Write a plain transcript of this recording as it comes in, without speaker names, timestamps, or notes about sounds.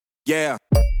Yeah.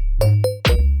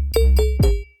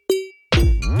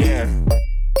 Yeah.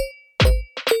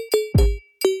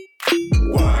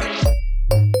 What?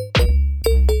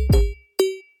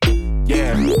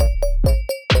 Yeah.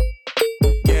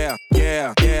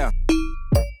 Yeah.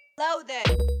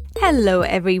 Loaded. Hello,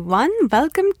 everyone.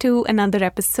 Welcome to another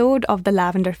episode of the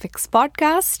Lavender Fix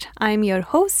podcast. I'm your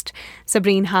host,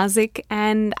 Sabreen Hazik,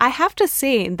 and I have to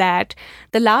say that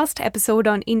the last episode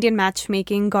on Indian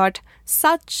matchmaking got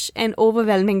such an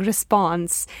overwhelming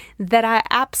response that I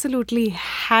absolutely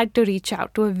had to reach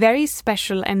out to a very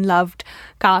special and loved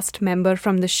cast member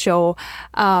from the show,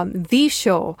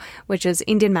 which is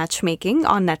Indian Matchmaking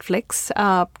on Netflix,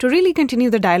 to really continue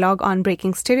the dialogue on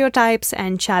breaking stereotypes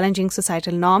and challenging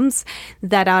societal norms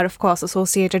that are, of course,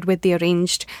 associated with the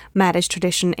arranged marriage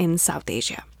tradition in South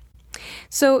Asia.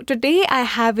 So today I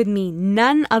have with me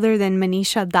none other than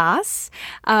Manisha Das,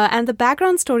 and the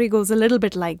background story goes a little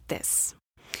bit like this.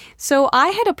 So I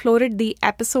had uploaded the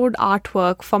episode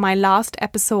artwork for my last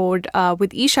episode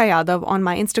with Isha Yadav on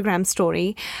my Instagram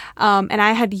story, and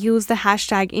I had used the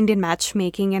hashtag Indian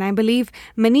Matchmaking, and I believe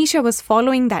Manisha was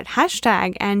following that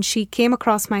hashtag, and she came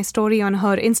across my story on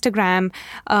her Instagram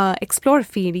Explore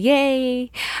feed,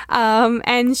 yay!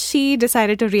 And she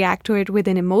decided to react to it with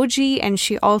an emoji, and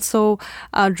she also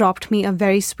dropped me a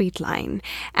very sweet line.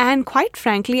 And quite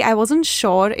frankly, I wasn't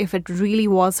sure if it really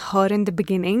was her in the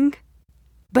beginning,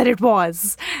 but it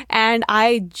was. And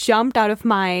I jumped out of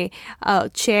my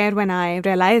chair when I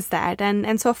realized that.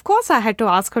 And so, of course, I had to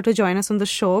ask her to join us on the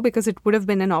show because it would have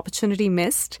been an opportunity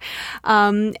missed.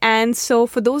 And so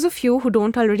for those of you who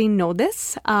don't already know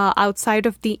this, outside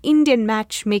of the Indian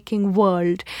matchmaking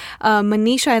world,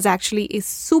 Manisha is actually a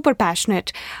super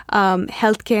passionate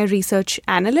healthcare research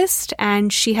analyst,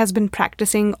 and she has been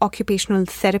practicing occupational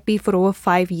therapy for over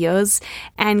 5 years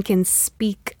and can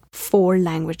speak 4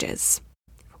 languages.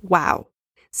 Wow.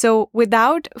 So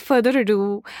without further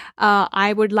ado,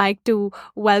 I would like to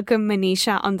welcome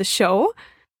Manisha on the show.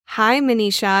 Hi,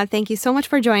 Manisha. Thank you so much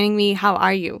for joining me. How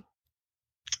are you?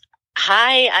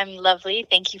 Hi, I'm lovely.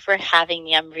 Thank you for having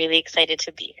me. I'm really excited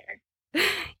to be here.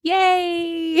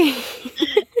 Yay!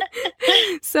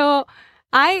 So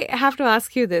I have to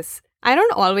ask you this. I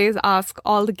don't always ask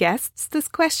all the guests this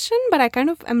question, but I kind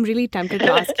of am really tempted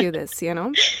to ask you this,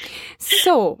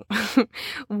 So,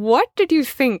 what did you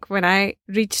think when I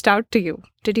reached out to you?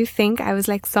 Did you think I was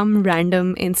like some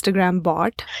random Instagram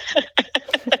bot?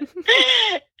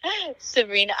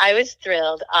 Sabrina, I was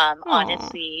thrilled.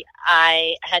 Honestly,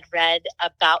 I had read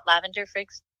about Lavender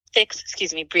Fix,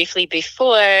 briefly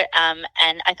before,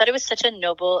 and I thought it was such a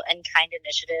noble and kind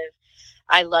initiative.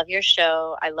 I love your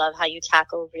show. I love how you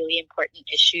tackle really important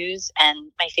issues,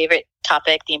 and my favorite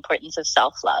topic, the importance of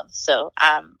self-love. So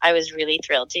I was really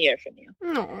thrilled to hear from you.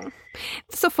 Aww.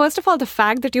 So first of all, the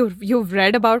fact that you've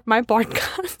read about my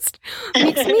podcast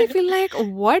makes me feel like,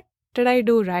 what did I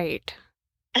do right?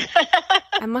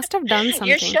 I must have done something.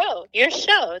 Your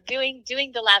show, doing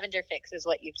the Lavender Fix is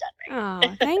what you've done right.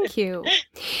 Oh, thank you.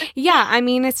 Yeah, I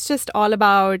mean, it's just all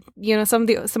about, some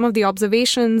of the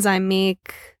observations I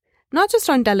make, not just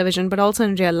on television, but also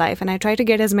in real life. And I try to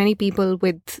get as many people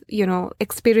with,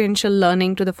 experiential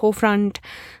learning to the forefront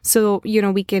so,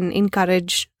 we can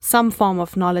encourage some form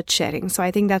of knowledge sharing. So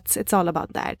I think it's all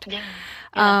about that. Yeah.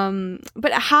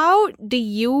 But how do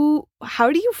you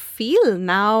feel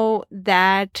now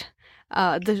that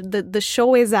the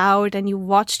show is out and you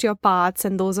watched your parts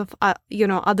and those of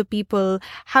other people?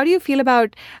 How do you feel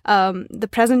about the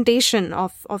presentation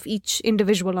of each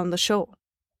individual on the show?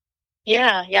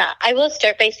 Yeah. I will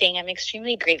start by saying I'm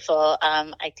extremely grateful.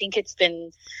 I think it's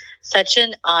been such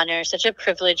an honor, such a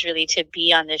privilege really to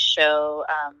be on this show.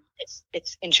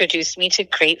 It's introduced me to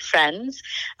great friends,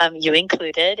 you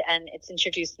included, and it's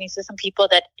introduced me to some people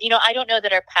that, I don't know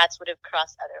that our paths would have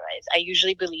crossed otherwise. I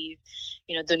usually believe,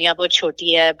 dunya bahut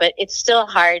choti hai, but it's still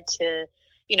hard to,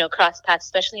 cross paths,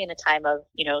 especially in a time of,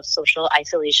 social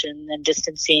isolation and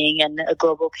distancing and a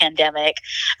global pandemic.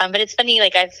 But it's funny,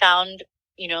 like I've found,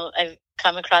 I've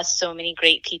come across so many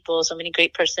great people, so many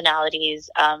great personalities,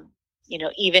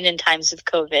 even in times of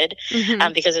COVID,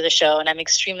 because of the show. And I'm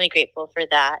extremely grateful for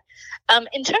that.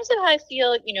 In terms of how I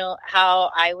feel,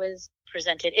 how I was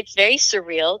presented, it's very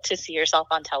surreal to see yourself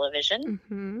on television.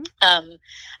 Mm-hmm.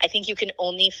 I think you can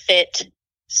only fit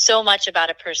so much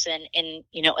about a person in,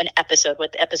 an episode.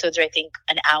 What the episodes are, I think,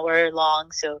 an hour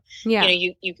long. So, yeah.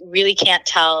 You really can't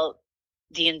tell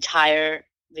the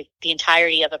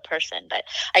entirety of a person, but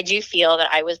I do feel that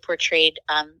I was portrayed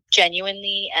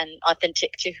genuinely and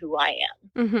authentic to who I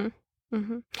am. Mm-hmm.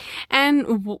 Mm-hmm.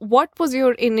 And what was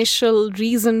your initial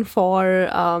reason for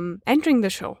entering the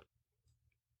show?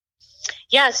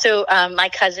 Yeah, so my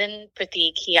cousin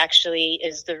Pratik, he actually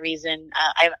is the reason.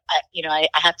 I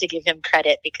have to give him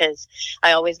credit because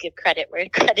I always give credit where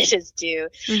credit is due.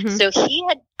 Mm-hmm. So he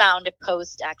had found a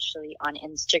post actually on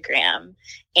Instagram,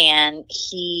 and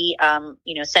he,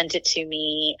 sent it to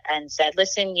me and said,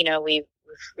 "Listen, we've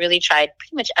really tried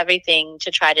pretty much everything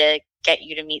to try to get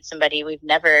you to meet somebody. We've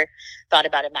never thought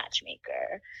about a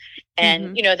matchmaker."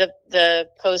 And, the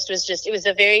post was it was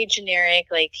a very generic,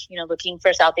 looking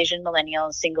for South Asian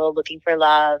millennials, single, looking for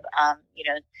love,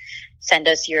 send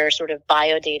us your sort of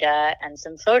bio data and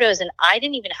some photos. And I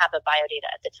didn't even have a bio data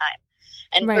at the time.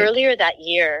 And Right. earlier that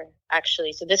year,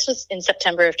 actually, so this was in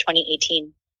September of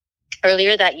 2018.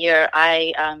 Earlier that year,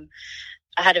 I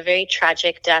had a very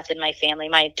tragic death in my family.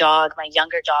 My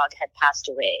younger dog had passed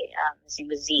away. His name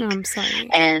was Zeke. I'm sorry.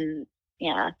 And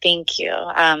yeah, thank you.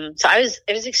 So I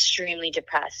was extremely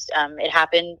depressed. It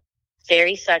happened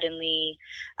very suddenly,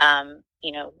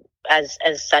 as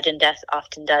sudden death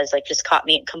often does, just caught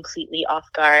me completely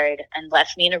off guard and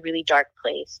left me in a really dark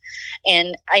place.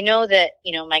 And I know that,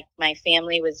 my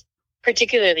family was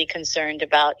particularly concerned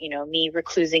about, me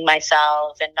reclusing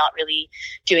myself and not really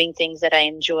doing things that I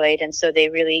enjoyed. And so they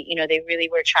really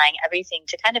were trying everything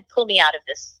to kind of pull me out of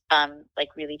this,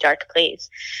 really dark place.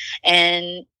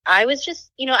 And I was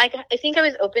just, I think I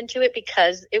was open to it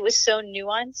because it was so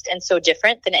nuanced and so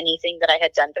different than anything that I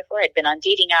had done before. I'd been on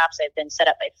dating apps. I'd been set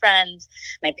up by friends.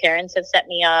 My parents have set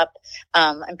me up.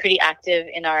 I'm pretty active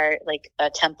in our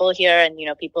temple here. And,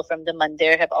 people from the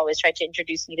mandir have always tried to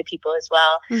introduce me to people as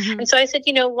well. Mm-hmm. And so I said,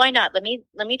 why not? Let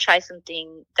me try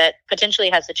something that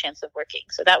potentially has the chance of working.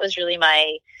 So that was really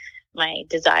my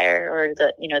desire, or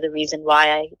the reason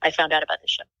why I found out about the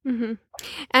show. Mm-hmm.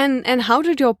 And how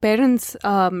did your parents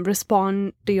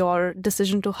respond to your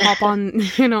decision to hop on,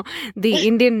 the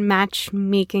Indian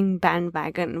matchmaking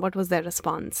bandwagon? What was their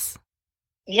response?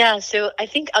 Yeah, so I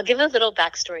think I'll give a little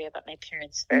backstory about my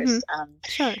parents first.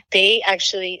 Sure. They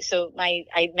actually,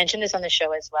 I mentioned this on the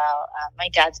show as well. My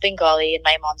dad's Bengali and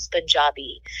my mom's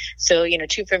Punjabi. So,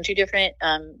 from two different,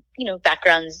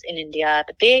 backgrounds in India,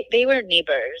 but they were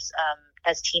neighbors,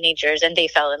 as teenagers, and they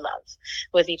fell in love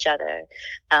with each other.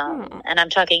 And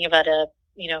I'm talking about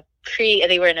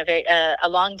they were in a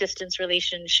long distance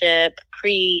relationship,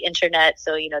 pre-internet.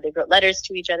 So, they wrote letters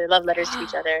to each other, love letters to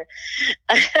each other.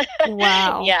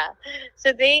 Wow. Yeah.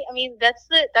 So that's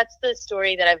the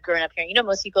story that I've grown up hearing.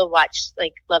 Most people watch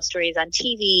love stories on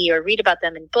TV or read about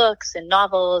them in books and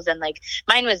novels. And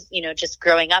mine was, just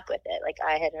growing up with it.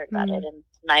 I had heard about it in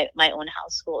my own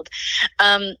household.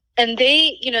 And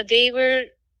they were,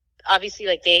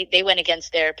 obviously they went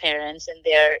against their parents and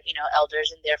their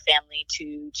elders in their family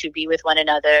to be with one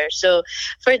another. So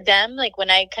for them,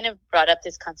 when I kind of brought up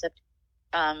this concept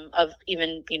of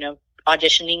even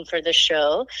auditioning for the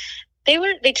show,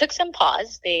 they took some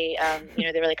pause. They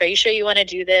they were like, "Are you sure you want to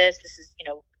do this? This is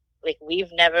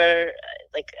we've never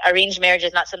arranged marriage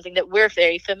is not something that we're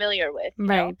very familiar with,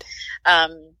 Right.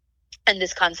 And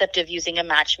this concept of using a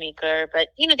matchmaker, but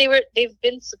they've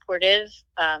been supportive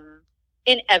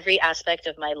in every aspect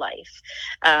of my life.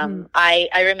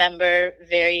 I remember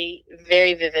very,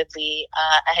 very vividly,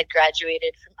 I had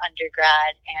graduated from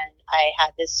undergrad and I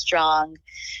had this strong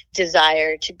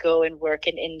desire to go and work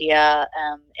in India,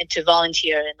 and to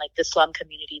volunteer in the slum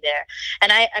community there.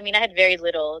 And I had very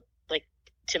little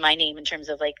to my name in terms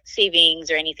of savings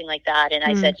or anything like that. And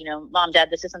I said, Mom, Dad,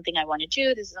 this is something I want to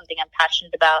do. This is something I'm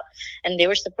passionate about. And they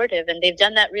were supportive, and they've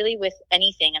done that really with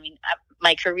anything.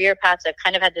 My career paths, I've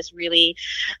kind of had this really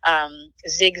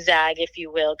zigzag, if you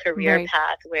will, career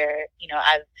path where,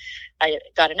 I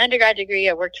got an undergrad degree.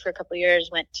 I worked for a couple of years,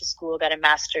 went to school, got a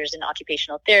master's in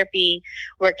occupational therapy,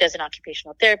 worked as an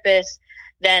occupational therapist.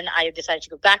 Then I decided to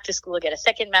go back to school, get a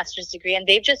second master's degree. And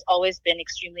they've just always been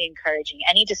extremely encouraging.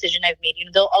 Any decision I've made,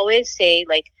 they'll always say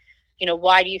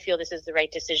why do you feel this is the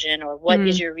right decision? Or what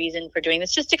is your reason for doing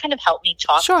this? Just to kind of help me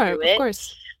talk through it. Of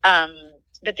course.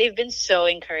 But they've been so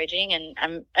encouraging,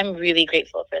 and I'm really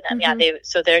grateful for them.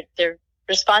 So their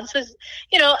response was,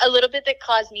 a little bit that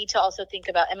caused me to also think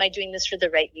about, am I doing this for the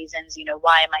right reasons?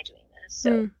 Why am I doing this?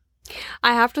 So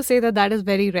I have to say that is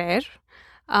very rare.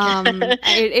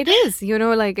 It is,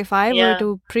 if I were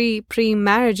to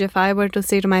pre-marriage, if I were to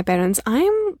say to my parents,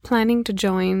 I'm planning to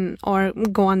join or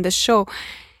go on this show,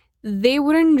 they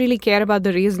wouldn't really care about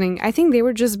the reasoning. I think they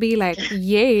would just be like,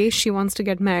 yay, she wants to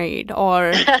get married.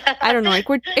 Or I don't know,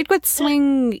 it could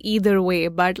swing either way.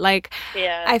 But like,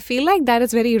 Yeah. I feel like that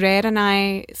is very rare. And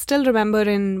I still remember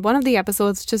in one of the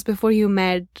episodes just before you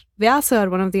met Vyasar,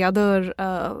 one of the other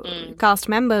cast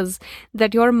members,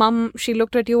 that your mom, she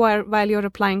looked at you while you're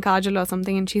applying kajal or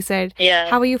something, and she said, Yeah.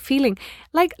 how are you feeling?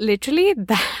 Like, literally,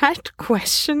 that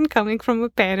question coming from a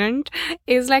parent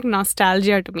is like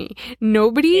nostalgia to me.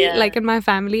 Nobody, like in my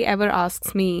family, ever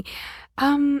asks me,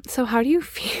 so how do you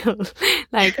feel?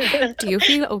 Like, do you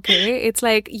feel okay? It's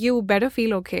like, you better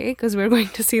feel okay because we're going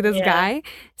to see this guy.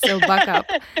 So buck up.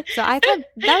 So I thought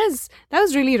that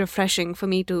was really refreshing for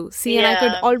me to see. And I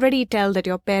could already tell that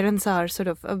your parents are sort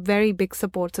of a very big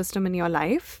support system in your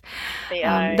life. They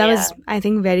are, that was, I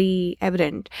think, very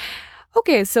evident.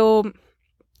 Okay, so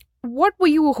what were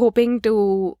you hoping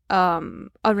to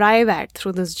arrive at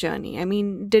through this journey? I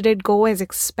mean, did it go as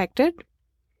expected?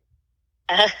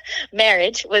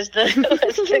 Marriage was the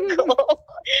goal.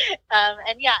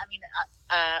 And yeah, I mean,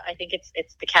 I think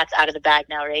it's the cat's out of the bag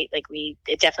now, right? Like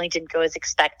it definitely didn't go as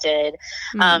expected.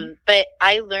 Mm-hmm. But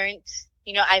I learned,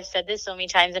 I've said this so many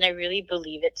times and I really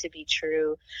believe it to be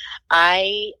true.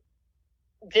 I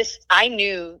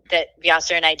knew that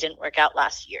Vyasar and I didn't work out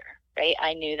last year, right?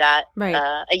 I knew that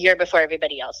a year before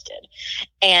everybody else did.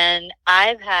 And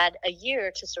I've had a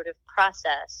year to sort of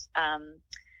process,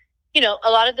 a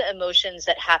lot of the emotions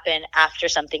that happen after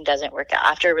something doesn't work out,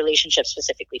 after a relationship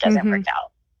specifically doesn't work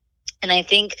out. And I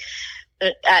think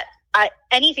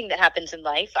anything that happens in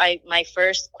life, my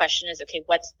first question is, okay,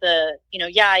 what's the,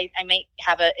 I might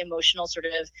have an emotional sort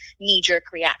of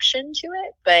knee-jerk reaction to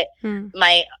it, but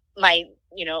my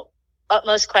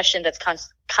utmost question that's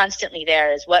constantly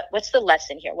there is what's the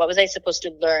lesson here? What was I supposed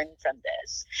to learn from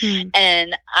this?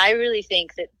 And I really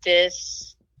think that this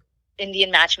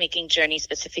Indian matchmaking journey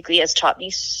specifically has taught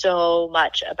me so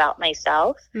much about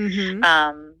myself.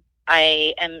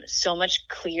 I am so much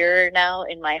clearer now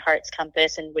in my heart's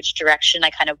compass and which direction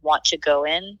I kind of want to go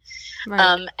in.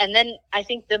 And then I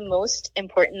think the most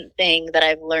important thing that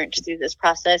I've learned through this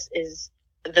process is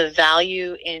the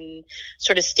value in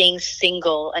sort of staying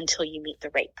single until you meet the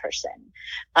right person.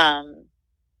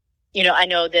 I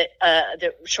know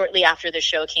that shortly after the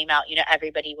show came out,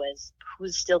 everybody was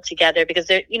who's still together because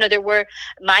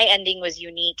my ending was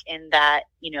unique in that,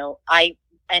 I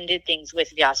ended things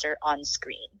with Vyasar on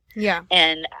screen. Yeah.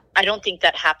 And I don't think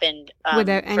that happened with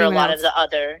for a lot of the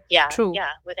other, True.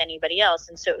 with anybody else.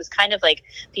 And so it was kind of like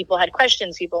people had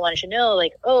questions. People wanted to know,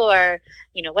 like,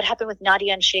 what happened with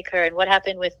Nadia and Shekhar, and what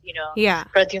happened with,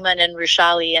 Pradyuman and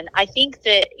Rushali. And I think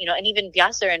that, and even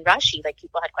Vyasar and Rashi, like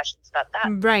people had questions about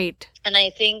that. Right. And I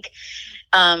think,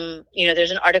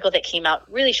 there's an article that came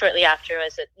out really shortly after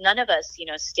us that none of us,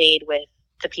 stayed with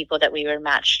the people that we were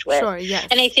matched with. Sure, yes.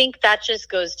 And I think that just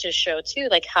goes to show too,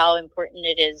 like how important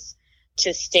it is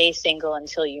to stay single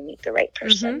until you meet the right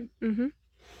person.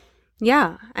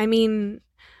 Yeah. I mean,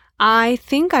 I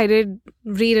think I did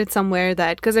read it somewhere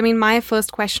that, because I mean, my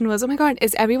first question was, oh my God,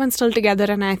 is everyone still together?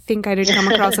 And I think I did come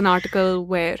across an article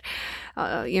where,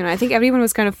 I think everyone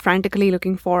was kind of frantically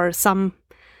looking for some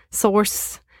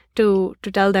source to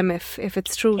tell them if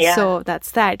it's true. Yeah. So that's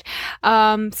that.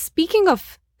 Speaking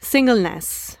of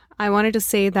singleness, I wanted to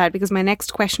say that because my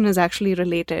next question is actually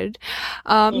related.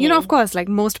 Of course, like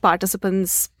most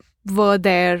participants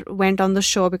went on the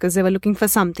show because they were looking for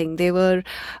something. They were,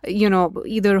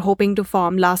 either hoping to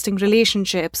form lasting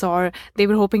relationships, or they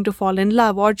were hoping to fall in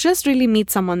love, or just really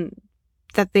meet someone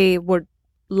that they would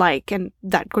like, and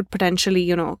that could potentially,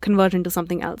 convert into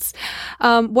something else.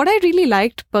 What I really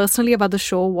liked personally about the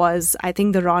show was, I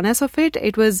think, the rawness of it.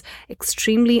 It was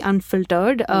extremely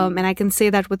unfiltered. And I can say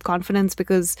that with confidence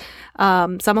because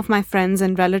some of my friends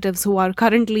and relatives who are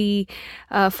currently,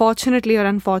 fortunately or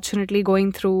unfortunately,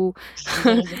 going through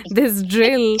this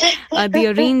drill,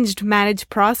 the arranged marriage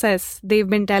process, they've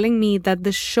been telling me that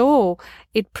the show,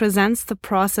 it presents the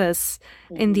process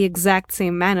in the exact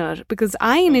same manner. Because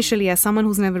I initially, as someone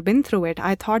who's never been through it,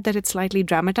 I thought that it's slightly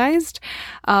dramatized,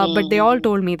 but they all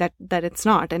told me that it's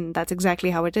not, and that's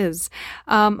exactly how it is.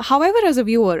 However, as a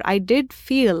viewer, I did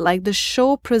feel like the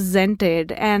show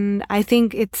presented, and I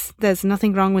think there's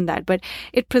nothing wrong with that, but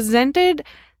it presented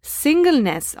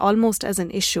singleness almost as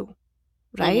an issue,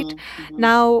 right?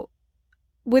 Now,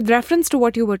 with reference to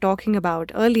what you were talking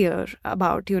about earlier,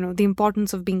 about, the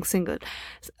importance of being single,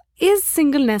 is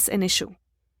singleness an issue?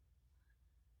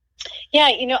 Yeah,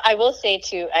 I will say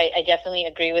too, I definitely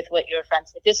agree with what your friend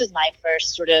said. This is my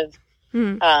first sort of,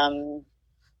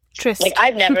 tryst. Like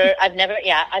I've never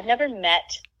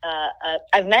met,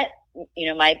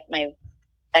 my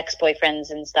ex-boyfriends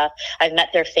and stuff. I've met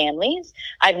their families.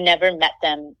 I've never met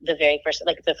them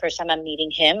the first time I'm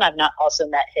meeting him. I've not also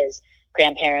met his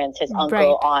grandparents, his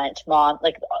uncle, aunt, mom,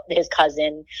 like his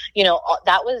cousin,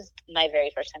 that was my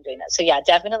very first time doing that. So yeah,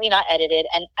 definitely not edited.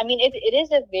 And I mean, it is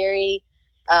a very,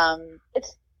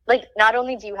 it's like, not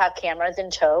only do you have cameras in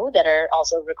tow that are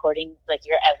also recording like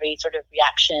your every sort of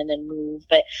reaction and move,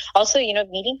 but also,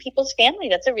 meeting people's family.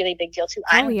 That's a really big deal too.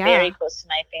 I'm very close to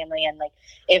my family. And like,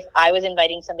 if I was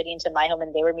inviting somebody into my home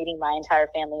and they were meeting my entire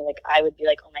family, like I would be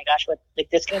like, oh my gosh,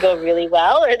 this can go really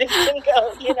well, or this can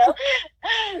go,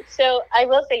 So I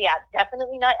will say, yeah,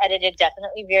 definitely not edited,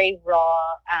 definitely very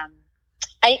raw.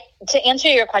 To answer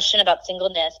your question about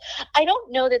singleness, I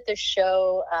don't know that the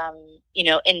show,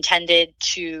 intended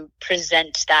to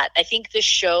present that. I think the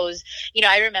shows,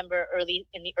 I remember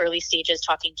in the early stages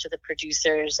talking to the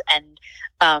producers, and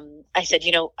I said,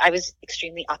 I was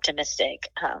extremely optimistic,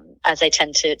 as I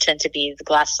tend to be. The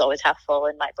glass is always half full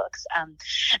in my books,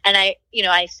 and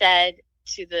I said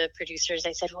to the producers,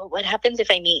 I said, well, what happens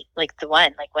if I meet like the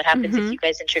one? Like, what happens if you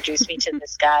guys introduce me to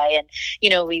this guy and,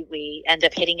 we end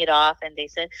up hitting it off? And they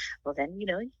said, well, then,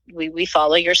 we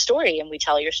follow your story and we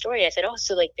tell your story. I said, oh,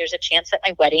 so like there's a chance that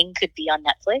my wedding could be on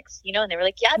Netflix, and they were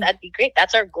like, yeah, that'd be great.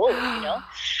 That's our goal,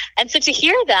 And so to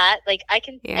hear that, like, I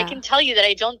can tell you that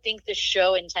I don't think the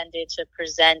show intended to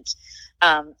present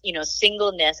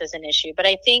singleness as an issue. But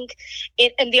I think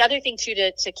and the other thing too,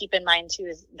 to keep in mind too,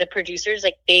 is the producers,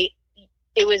 like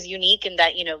it was unique in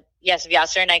that, yes,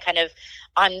 Vyasar and I kind of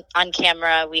on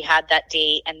camera, we had that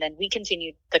date, and then we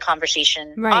continued the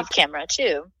conversation off camera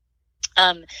too.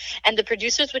 And the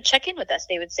producers would check in with us.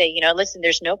 They would say, listen,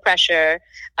 there's no pressure.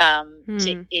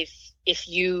 If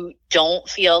you don't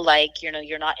feel like,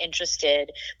 you're not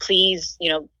interested, please,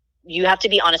 you have to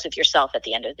be honest with yourself at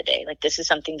the end of the day. Like, this is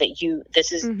something that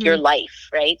this is your life,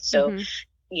 right? So,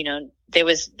 there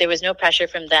was no pressure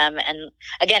from them. And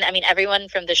again, I mean, everyone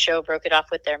from the show broke it off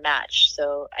with their match.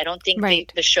 So I don't think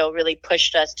the show really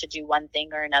pushed us to do one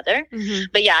thing or another.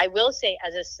 But yeah, I will say,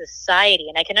 as a society,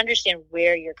 and I can understand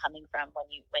where you're coming from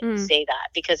when you say that,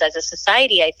 because as a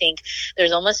society, I think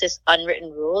there's almost this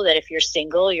unwritten rule that if you're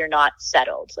single, you're not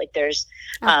settled. Like, there's,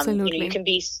 you can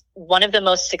be one of the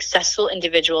most successful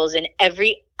individuals in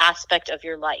every aspect of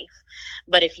your life,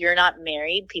 but if you're not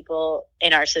married, people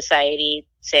in our society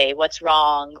say what's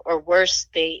wrong, or worse,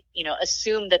 they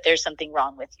assume that there's something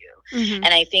wrong with you. And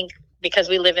I think because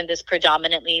we live in this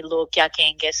predominantly log kya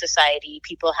kahenge society,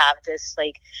 people have this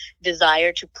like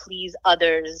desire to please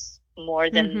others more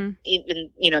than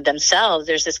even themselves.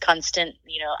 There's this constant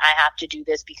I have to do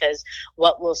this because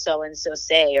what will so and so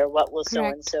say, or what will so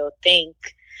and so think.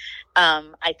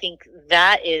 I think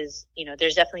that is,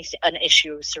 there's definitely an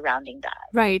issue surrounding that.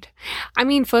 Right. I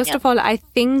mean, first of all, I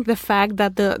think the fact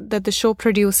that the show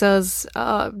producers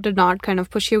did not kind of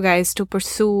push you guys to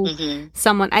pursue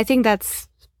someone, I think that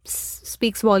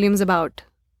speaks volumes about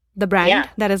the brand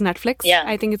that is Netflix.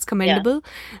 I think it's commendable.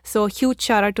 So huge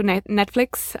shout out to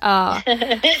Netflix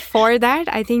for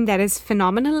that. I think that is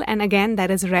phenomenal. And again,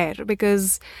 that is rare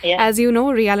because as you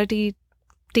know, reality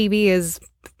TV is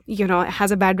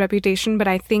has a bad reputation, but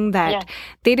I think that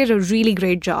they did a really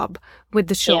great job with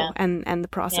the show and the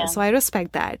process. So I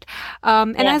respect that.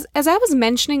 And as I was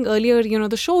mentioning earlier,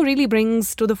 the show really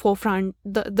brings to the forefront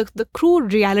the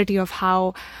crude reality of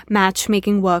how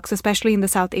matchmaking works, especially in the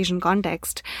South Asian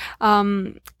context.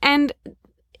 And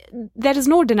there is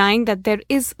no denying that there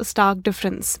is a stark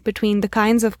difference between the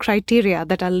kinds of criteria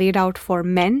that are laid out for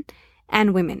men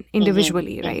and women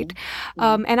individually, right?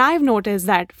 And I've noticed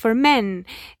that for men,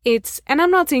 and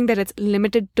I'm not saying that it's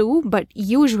limited to, but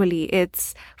usually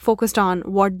it's focused on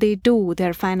what they do,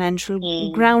 their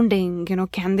financial grounding,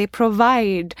 can they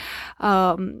provide,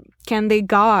 can they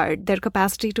guard, their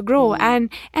capacity to grow?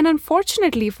 And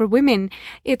unfortunately for women,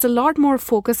 it's a lot more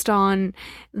focused on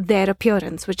their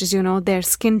appearance, which is, their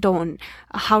skin tone,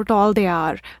 how tall they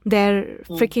are, their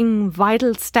freaking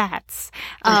vital stats.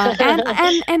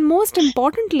 And most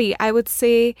importantly, I would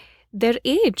say their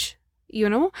age.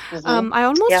 I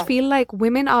almost feel like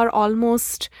women are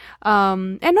almost,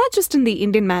 and not just in the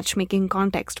Indian matchmaking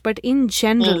context, but in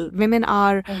general, women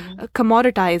are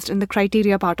commoditized in the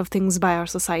criteria part of things by our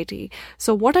society.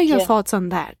 So what are your thoughts on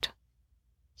that?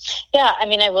 Yeah, I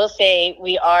mean, I will say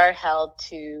we are held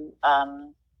to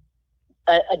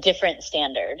a different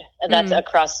standard. That's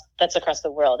across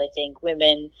the world. I think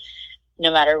women,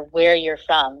 no matter where you're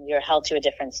from, you're held to a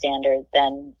different standard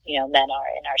than men are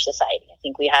in our society. I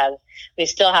think we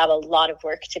still have a lot of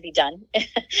work to be done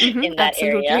in that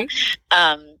area.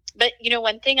 But,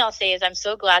 one thing I'll say is I'm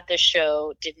so glad the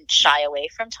show didn't shy away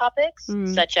from topics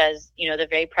such as, the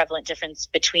very prevalent difference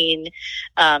between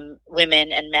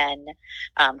women and men,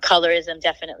 colorism,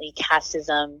 definitely,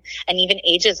 casteism, and even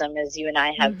ageism, as you and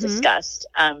I have discussed,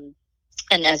 and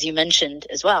as you mentioned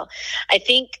as well. I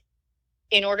think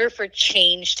in order for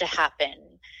change to happen,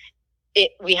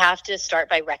 we have to start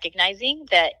by recognizing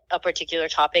that a particular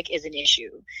topic is an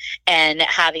issue and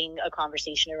having a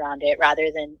conversation around it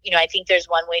rather than, I think there's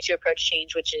one way to approach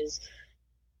change, which is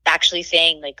actually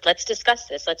saying, like, let's discuss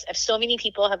this. So many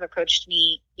people have approached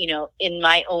me, in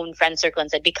my own friend circle and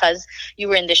said, because you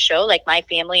were in this show, like my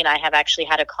family and I have actually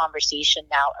had a conversation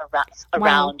now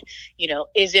around,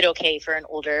 is it okay for an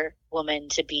older woman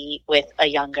to be with a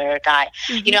younger guy?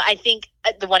 I think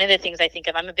one of the things I think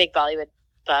of, I'm a big Bollywood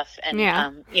buff, and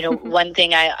one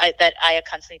thing I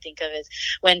constantly think of is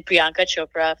when Priyanka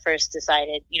Chopra first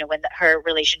decided, when her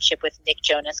relationship with Nick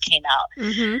Jonas came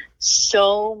out,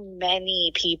 so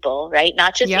many people, right,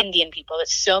 not just Indian people, but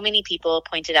so many people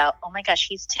pointed out, oh my gosh,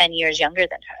 he's 10 years younger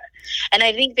than her. And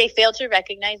I think they failed to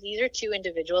recognize these are two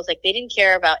individuals, like they didn't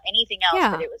care about anything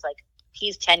else, but it was like,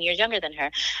 he's 10 years younger than her.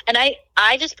 And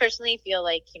I just personally feel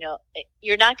like,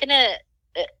 you're not gonna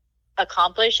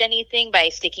accomplish anything by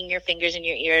sticking your fingers in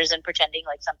your ears and pretending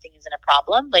like something isn't a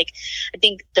problem. Like, I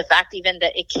think the fact even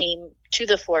that it came to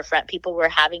the forefront, people were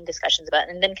having discussions about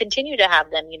it, and then continue to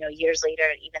have them, years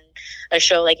later. Even a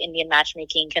show like Indian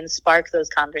Matchmaking can spark those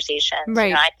conversations.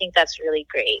 Right. I think that's really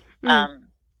great.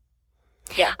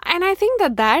 Yeah. And I think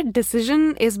that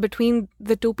decision is between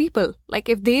the two people. Like,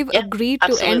 if they've agreed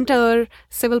to enter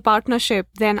civil partnership,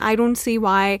 then I don't see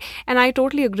why. And I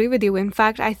totally agree with you. In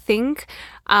fact, I think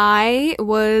I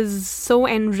was so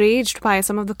enraged by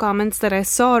some of the comments that I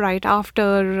saw right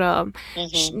after,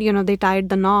 they tied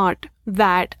the knot,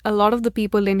 that a lot of the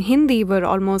people in Hindi were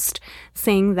almost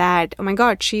saying that, oh my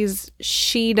God,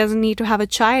 she doesn't need to have a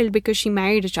child because she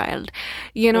married a child,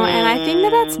 and I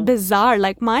think that's bizarre.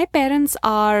 Like, my parents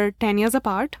are 10 years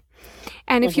apart,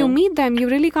 and if you meet them, you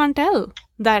really can't tell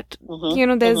that,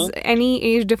 there's any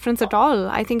age difference at all.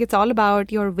 I think it's all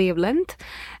about your wavelength.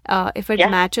 If it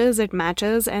matches, it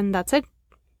matches, and that's it.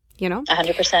 100%.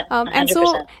 100%. And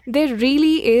so there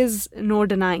really is no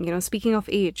denying, speaking of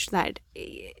age, that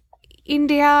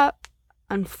India,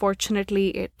 unfortunately,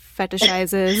 it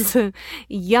fetishizes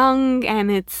young,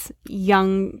 and it's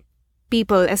young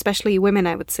people, especially women,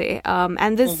 I would say.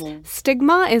 And this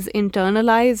stigma is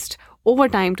internalized over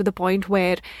time to the point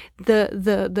where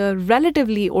the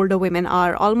relatively older women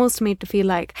are almost made to feel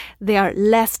like they are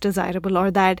less desirable, or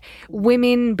that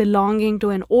women belonging to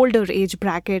an older age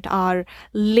bracket are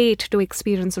late to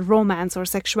experience romance or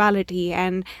sexuality,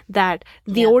 and that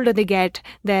the older they get,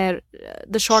 the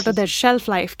shorter their shelf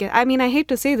life gets. I mean, I hate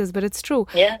to say this, but it's true.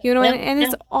 And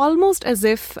it's almost as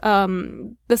if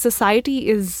the society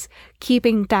is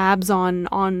keeping tabs on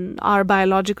our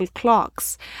biological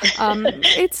clocks.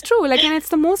 It's true. Like, and it's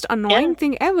the most annoying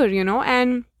thing ever,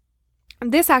 and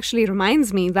this actually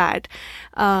reminds me that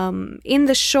in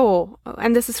the show,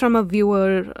 and this is from a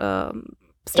viewer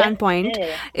standpoint,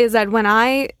 is that when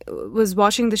I was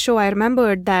watching the show, I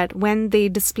remembered that when they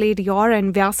displayed your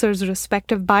and Vyasar's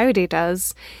respective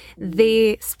biodatas,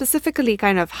 they specifically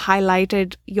kind of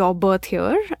highlighted your birth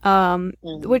year,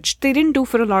 which they didn't do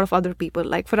for a lot of other people.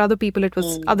 Like, for other people, it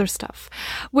was other stuff,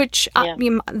 which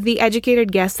the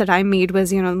educated guess that I made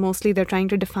was, mostly they're trying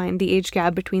to define the age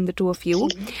gap between the two of you.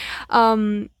 How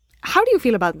do you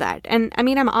feel about that? And I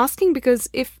mean, I'm asking because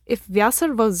if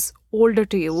Vyasar was older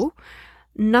to you,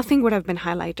 nothing would have been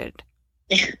highlighted.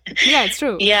 Yeah, it's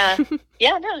true. No,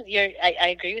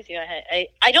 I agree with you.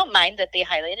 I don't mind that they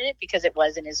highlighted it because it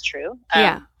was and is true.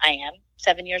 I am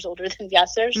 7 years older than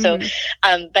Vyasar, so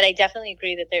but I definitely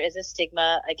agree that there is a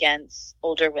stigma against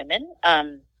older women.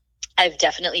 I've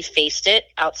definitely faced it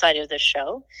outside of the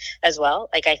show as well.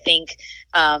 Like, I think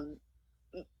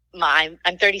I'm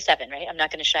 37, right? I'm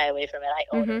not going to shy away from it.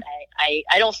 I own it.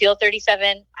 I don't feel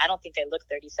 37. I don't think I look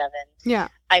 37. Yeah.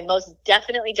 I most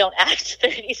definitely don't act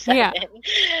 37. Yeah.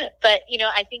 But,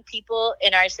 I think people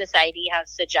in our society have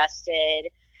suggested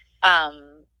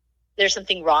there's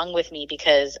something wrong with me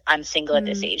because I'm single at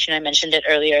this age. I mentioned it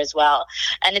earlier as well.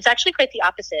 And it's actually quite the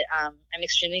opposite. I'm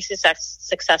extremely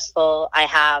successful. I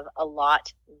have a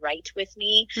lot right with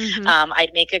me.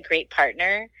 I'd make a great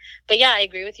partner. But yeah, I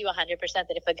agree with you 100% that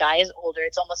if a guy is older,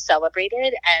 it's almost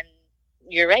celebrated. And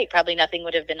you're right, probably nothing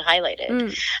would have been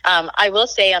highlighted. I will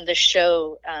say on the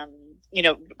show,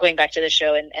 going back to the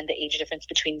show and the age difference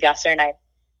between Vyasar and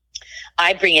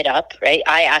I bring it up, right?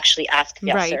 I actually asked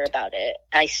Vyasar about it.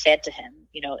 I said to him,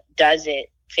 does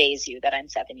it faze you that I'm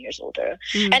 7 years older.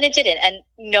 Mm. And it didn't. And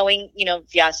knowing,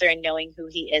 Vyasar and knowing who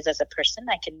he is as a person,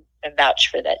 I can vouch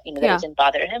for that, that Yeah. it didn't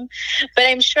bother him. But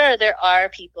I'm sure there are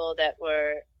people that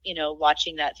were,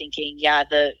 watching that thinking,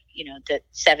 that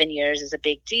 7 years is a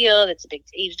big deal. That's a big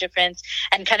age difference,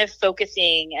 and kind of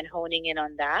focusing and honing in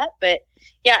on that. But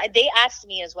yeah, they asked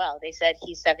me as well. They said,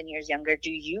 he's 7 years younger.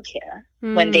 Do you care?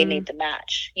 When they made the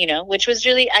match, which was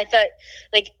really, I thought,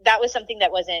 like, that was something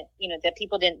that wasn't, that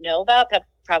people didn't know about. But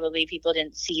probably people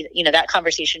didn't see, that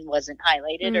conversation wasn't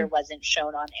highlighted or wasn't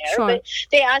shown on air. Sure. But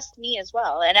they asked me as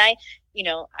well. And I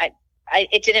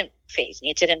it didn't faze me.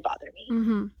 It didn't bother me.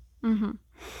 Mm-hmm. Mm-hmm.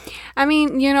 I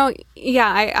mean,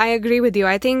 I agree with you.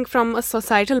 I think from a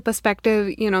societal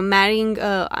perspective, marrying,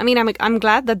 I'm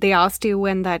glad that they asked you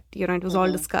and that, it was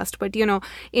all discussed. But,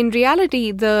 in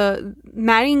reality, the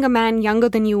marrying a man younger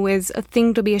than you is a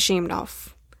thing to be ashamed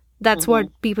of. That's what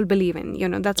people believe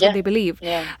in, that's what they believe.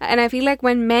 Yeah. And I feel like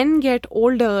when men get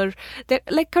older,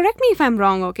 correct me if I'm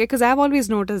wrong, okay? Because I've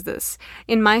always noticed this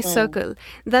in my circle,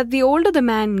 that the older the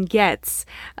man gets,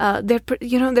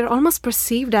 they're almost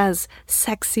perceived as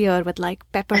sexier with like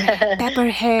pepper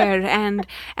hair, and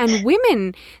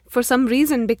women for some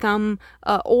reason become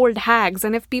old hags.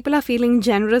 And if people are feeling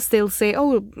generous, they'll say,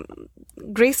 oh,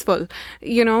 graceful,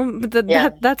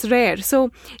 that's rare.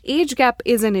 So age gap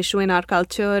is an issue in our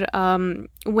culture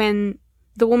when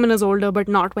the woman is older, but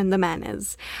not when the man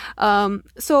is.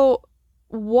 So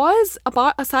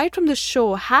aside from the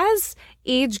show, has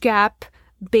age gap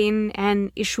been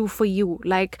an issue for you?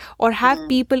 Or have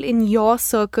people in your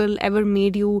circle ever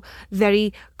made you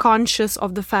very conscious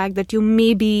of the fact that you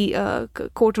may be,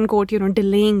 quote unquote,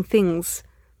 delaying things?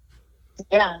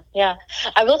 Yeah.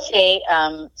 I will say,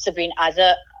 Sabrina, as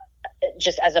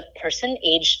a person,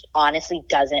 age honestly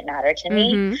doesn't matter to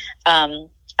me.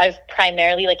 I've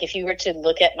primarily, if you were to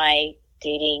look at my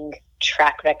dating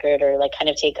track record or kind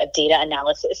of take a data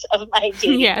analysis of my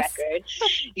dating record,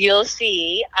 you'll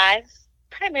see I've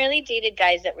primarily dated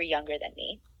guys that were younger than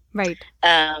me. Right.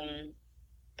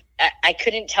 I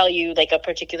couldn't tell you a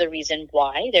particular reason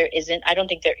why. I don't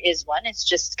think there is one. It's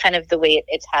just kind of the way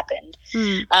it's happened.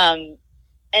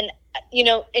 And,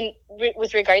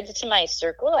 with regards to my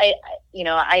circle,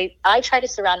 I try to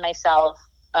surround myself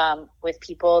with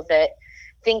people that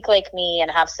think like me and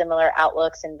have similar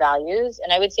outlooks and values.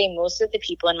 And I would say most of the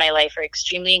people in my life are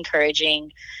extremely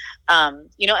encouraging. And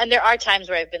there are times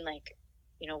where I've been like,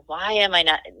 why am I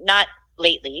not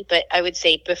lately, but I would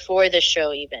say before the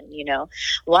show even,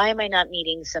 why am I not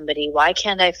meeting somebody? Why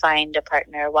can't I find a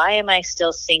partner? Why am I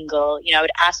still single? I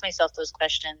would ask myself those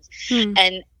questions.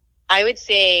 And I would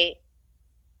say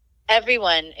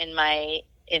everyone in my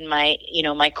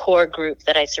my core group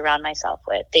that I surround myself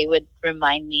with, they would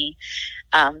remind me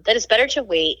that it's better to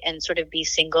wait and sort of be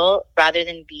single rather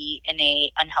than be in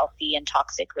a unhealthy and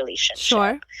toxic relationship.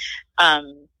 Sure.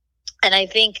 And I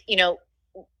think,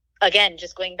 again,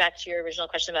 just going back to your original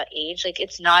question about age,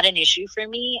 it's not an issue for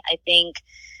me. I think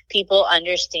people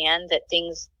understand that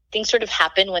things sort of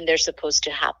happen when they're supposed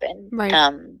to happen. Right.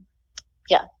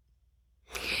 Yeah.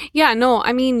 Yeah, no,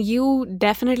 I mean, you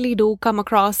definitely do come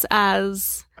across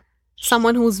as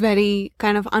someone who's very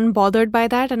kind of unbothered by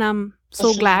that. And I'm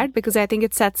so glad, because I think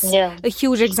it sets a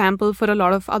huge example for a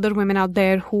lot of other women out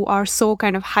there who are so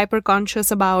kind of hyper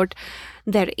conscious about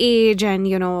their age and,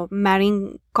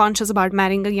 conscious about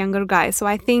marrying a younger guy. So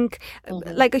I think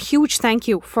a huge thank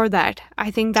you for that.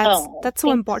 I think that's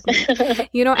so important, and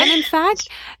in fact,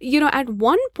 at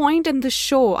one point in the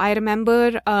show, I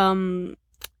remember,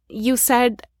 you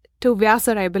said to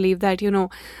Vyasar, I believe, that,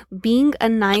 being a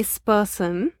nice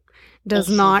person does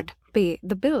not pay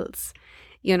the bills.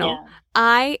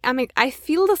 I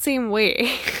feel the same way.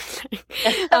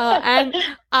 And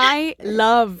I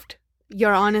loved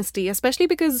your honesty, especially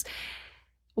because,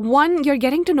 one, you're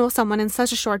getting to know someone in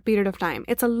such a short period of time.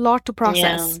 It's a lot to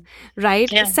process,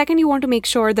 right? Yeah. Second, you want to make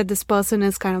sure that this person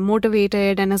is kind of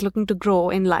motivated and is looking to grow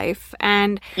in life.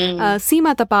 And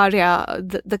Seema Taparia,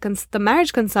 the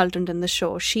marriage consultant in the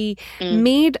show, she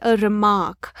made a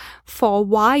remark for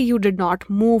why you did not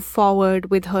move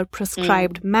forward with her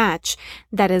prescribed match,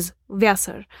 that is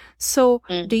Vyasar. So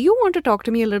do you want to talk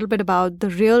to me a little bit about the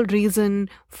real reason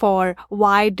for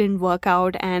why it didn't work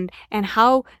out and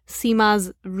how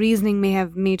Seema's reasoning may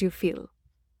have made you feel?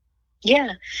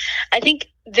 Yeah, I think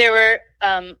there were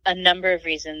a number of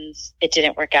reasons it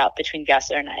didn't work out between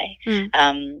Vyasar and I.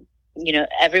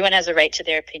 Everyone has a right to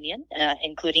their opinion,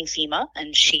 including Seema,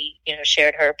 and she,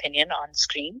 shared her opinion on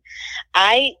screen.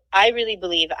 I really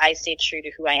believe I stayed true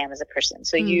to who I am as a person.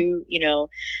 So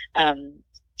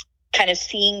kind of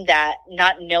seeing that,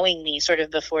 not knowing me sort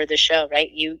of before the show, right?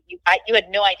 You had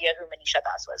no idea who Manisha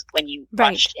Das was when you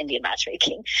watched Indian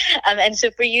Matchmaking. And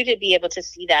so for you to be able to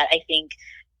see that, I think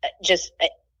just,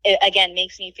 again,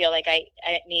 makes me feel like I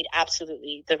made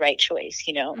absolutely the right choice,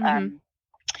 you know?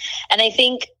 And I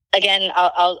think, again,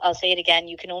 I'll say it again,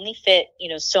 you can only fit, you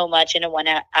know, so much in a 1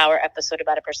 hour episode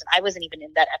about a person. I wasn't even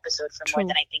in that episode for more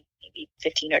than, I think, maybe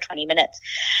 15 or 20 minutes.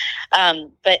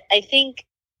 But I think,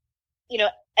 you know,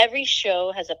 every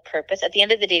show has a purpose. At the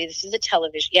end of the day, this is a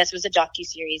television. Yes, it was a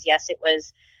docuseries. Yes, it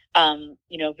was,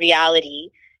 you know, reality,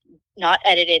 not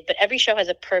edited. But every show has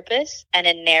a purpose and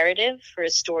a narrative for a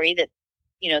story that,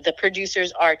 you know, the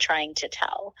producers are trying to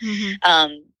tell.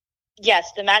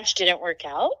 Yes, the match didn't work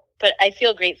out, but I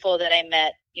feel grateful that I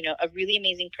met, you know, a really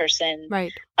amazing person,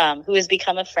 who has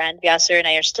become a friend. Vyasar and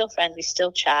I are still friends. We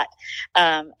still chat.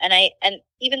 And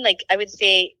even like, I would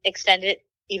say, extend it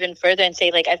even further and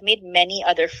say, like, I've made many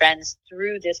other friends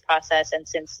through this process and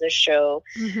since the show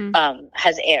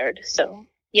has aired. So,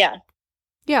 yeah.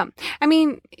 Yeah. I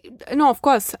mean, no, of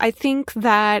course. I think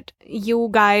that you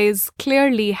guys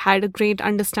clearly had a great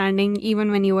understanding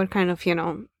even when you were kind of, you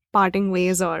know, parting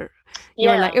ways, or you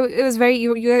were like, it was very,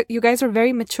 you guys were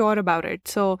very mature about it.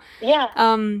 So,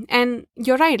 and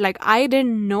you're right. Like, I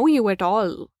didn't know you at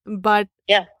all, but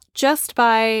just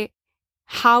by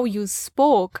how you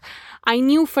spoke, I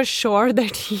knew for sure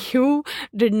that you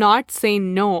did not say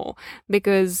no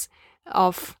because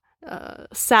of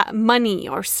money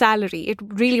or salary. It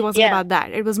really wasn't about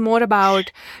that. It was more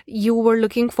about you were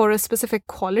looking for a specific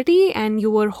quality, and you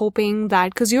were hoping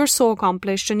that because you're so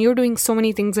accomplished and you're doing so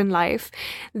many things in life,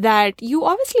 that you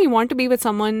obviously want to be with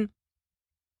someone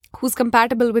who's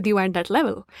compatible with you at that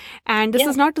level. And this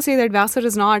is not to say that Vyasar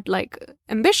is not like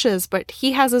ambitious, but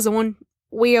he has his own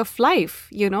way of life,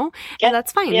 you know, and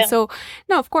that's fine. So,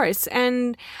 no, of course.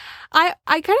 And I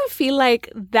kind of feel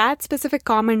like that specific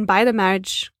comment by the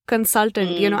marriage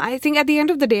consultant, you know, I think at the end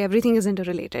of the day, everything is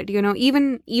interrelated, you know,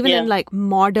 even in like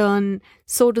modern,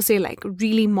 so to say, like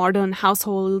really modern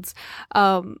households,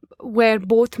 where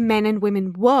both men and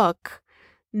women work,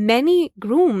 many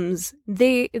grooms,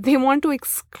 they want to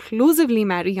exclusively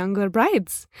marry younger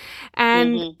brides.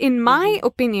 And in my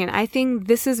opinion, I think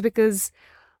this is because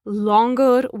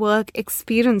longer work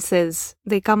experiences,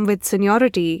 they come with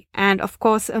seniority and of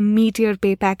course a meatier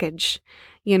pay package.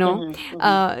 You know,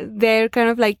 their kind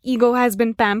of like ego has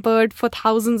been pampered for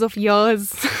thousands of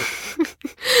years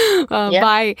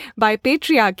by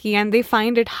patriarchy, and they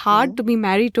find it hard to be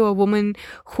married to a woman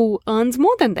who earns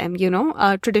more than them. You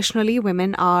know, traditionally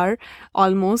women are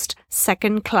almost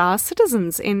second-class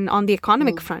citizens on the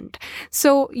economic front.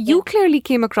 So you clearly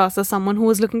came across as someone who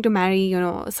was looking to marry, you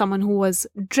know, someone who was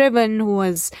driven, who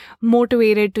was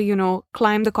motivated to, you know,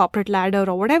 climb the corporate ladder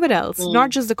or whatever else,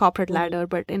 not just the corporate ladder,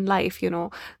 but in life, you know,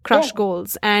 crush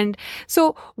goals. And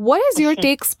so what is your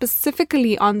take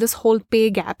specifically on this whole pay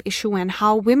gap issue and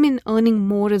how women earning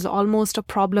more is almost a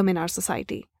problem in our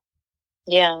society?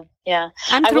 Yeah.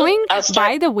 By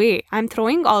the way, I'm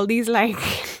throwing all these like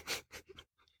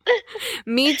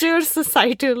major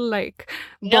societal like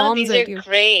bombs at you. These are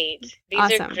great. These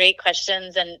Awesome. are great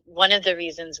questions. And one of the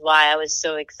reasons why I was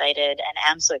so excited and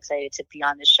am so excited to be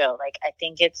on the show, like, I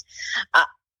think it's,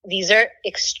 these are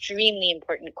extremely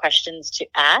important questions to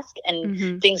ask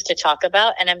and things to talk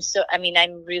about. And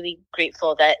I'm really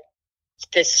grateful that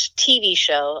this TV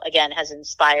show, again, has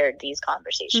inspired these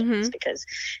conversations because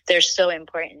they're so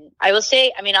important. I will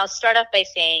say, I'll start off by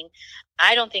saying,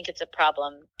 I don't think it's a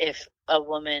problem if a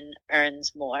woman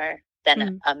earns more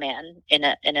than a man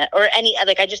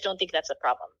I just don't think that's a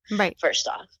problem. Right. First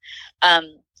off,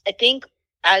 I think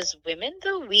as women,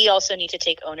 though, we also need to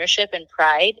take ownership and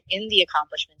pride in the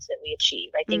accomplishments that we achieve.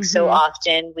 I think so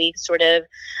often we sort of,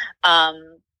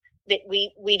 that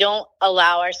we don't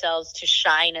allow ourselves to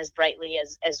shine as brightly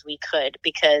as we could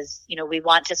because, you know, we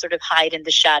want to sort of hide in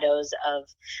the shadows of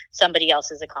somebody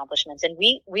else's accomplishments. And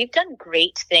we've done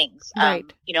great things. Right.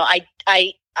 You know,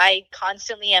 I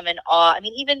constantly am in awe.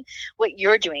 Even what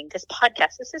you're doing, this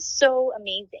podcast, this is so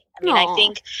amazing. I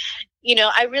think, you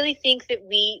know, I really think that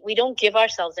we don't give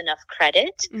ourselves enough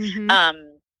credit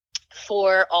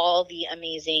for all the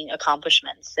amazing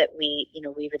accomplishments that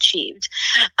we've achieved.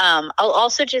 I'll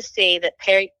also just say that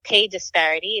pay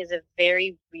disparity is a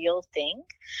very real thing,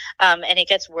 and it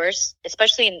gets worse,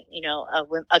 especially in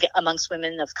amongst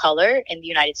women of color in the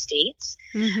United States.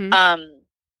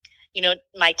 You know,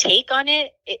 my take on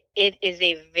it is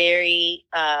a very,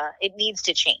 it needs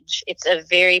to change. It's a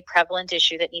very prevalent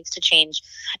issue that needs to change.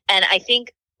 And I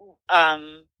think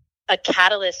a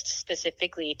catalyst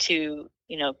specifically to,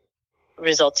 you know,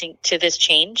 resulting to this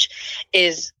change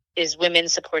is is women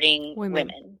supporting Women.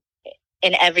 women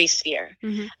in every sphere.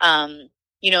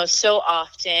 So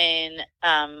often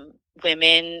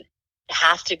women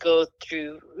have to go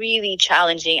through really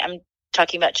challenging, I'm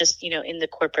talking about just, in the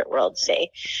corporate world,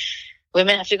 say,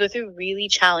 women have to go through really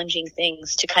challenging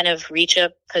things to kind of reach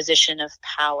a position of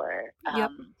power.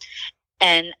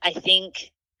 And I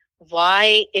think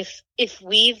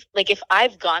if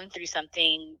I've gone through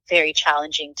something very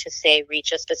challenging to, say,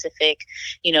 reach a specific,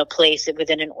 place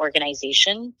within an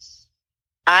organization,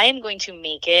 I am going to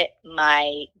make it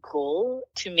my goal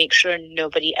to make sure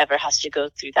nobody ever has to go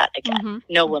through that again.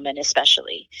 No woman,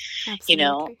 especially.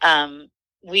 Absolutely.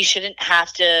 We shouldn't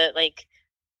have to, like,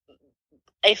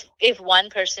 if one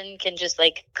person can just,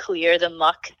 like, clear the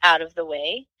muck out of the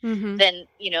way, then,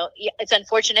 it's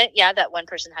unfortunate, that one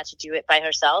person had to do it by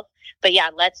herself. But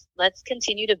let's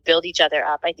continue to build each other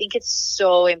up. I think it's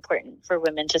so important for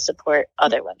women to support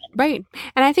other women. Right.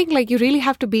 And I think, like, you really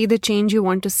have to be the change you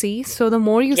want to see. So the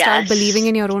more you start believing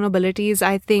in your own abilities,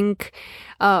 I think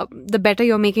the better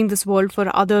you're making this world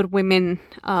for other women,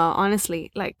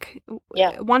 honestly. Like,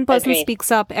 one person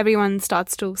speaks up, everyone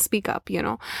starts to speak up,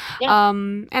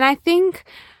 And I think,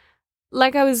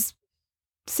 like I was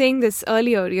saying this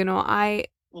earlier, I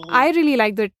really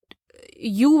like that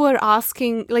you were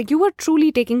asking, like, you were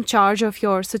truly taking charge of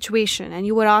your situation, and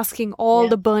you were asking all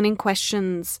the burning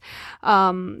questions,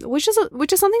 which is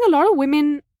something a lot of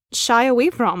women shy away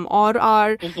from, or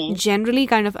are generally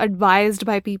kind of advised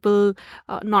by people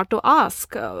not to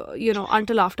ask,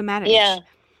 until after marriage.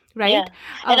 Right.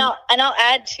 And I'll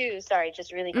add too, sorry,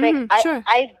 just really quick. Sure.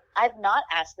 I've not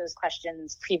asked those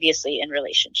questions previously in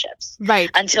relationships, right,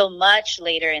 until much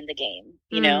later in the game,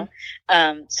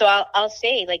 so I'll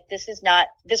say, like, this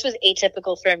was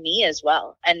atypical for me as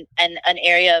well, and an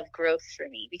area of growth for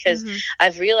me, because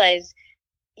I've realized,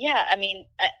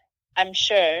 I'm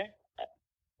sure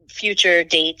future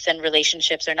dates and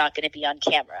relationships are not going to be on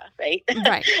camera, right?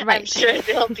 Right. I'm sure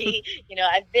they'll be,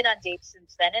 I've been on dates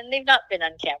since then, and they've not been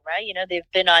on camera. They've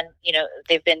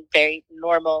been very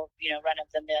normal, run of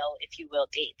the mill, if you will,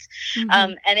 dates.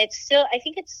 And I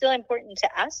think it's still important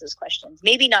to ask those questions.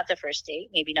 Maybe not the first date,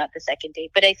 maybe not the second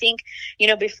date, but I think,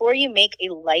 before you make a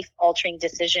life altering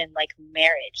decision like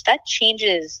marriage, that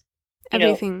changes,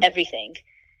 everything.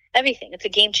 It's a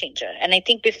game changer. And I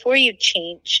think before you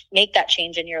make that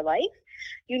change in your life,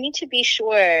 you need to be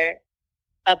sure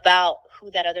about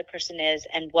who that other person is,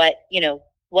 and what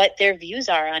their views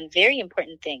are on very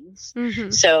important things.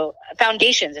 So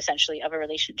foundations, essentially, of a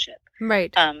relationship.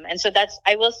 Right. And so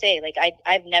I will say, like,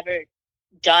 I've never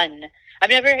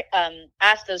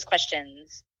asked those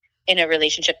questions in a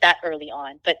relationship that early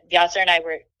on, but Vyasa and I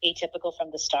were atypical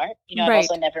from the start. I've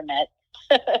also never met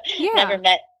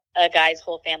a guy's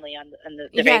whole family on the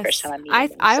very first time I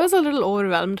met him. I was a little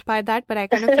overwhelmed by that, but I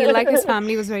kind of feel like his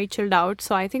family was very chilled out,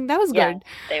 so I think that was good.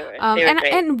 They were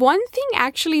great. And one thing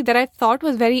actually that I thought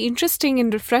was very interesting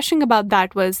and refreshing about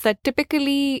that was that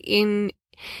typically in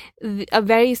a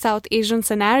very South Asian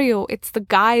scenario, it's the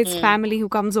guy's family who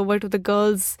comes over to the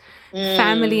girl's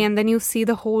family, and then you see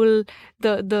the whole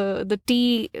the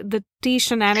tea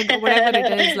shenanigan, whatever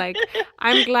it is. Like,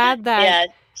 I'm glad that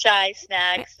chai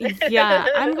snacks.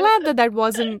 I'm glad that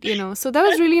wasn't, so that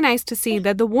was really nice to see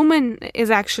that the woman is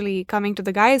actually coming to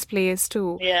the guy's place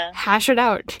to hash it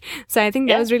out. So I think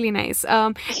that was really nice.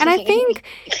 And I think,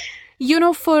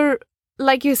 for,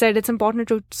 like you said, it's important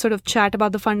to sort of chat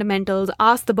about the fundamentals,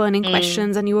 ask the burning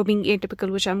questions, and you were being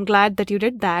atypical, which I'm glad that you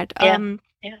did that.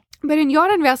 But in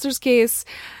your and Vyasar's case,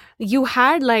 you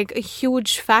had, like, a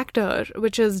huge factor,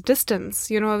 which is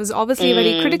distance. It was obviously a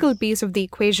very critical piece of the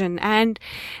equation. And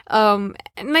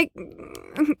like,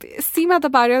 Seema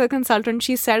Taparia, the consultant,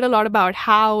 she said a lot about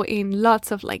how in lots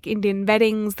of, like, Indian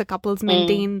weddings, the couples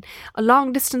maintain a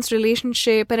long-distance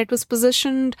relationship, and it was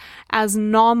positioned as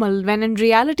normal, when in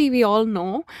reality, we all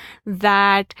know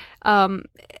that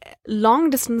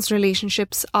long-distance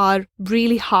relationships are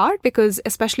really hard, because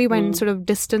especially when sort of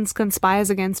distance conspires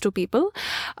against two people,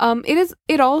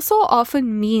 it also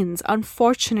often means,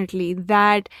 unfortunately,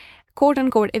 that, quote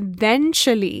unquote,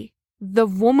 eventually the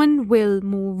woman will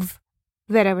move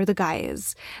wherever the guy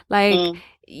is. Like,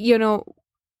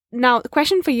 now the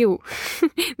question for you,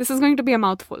 this is going to be a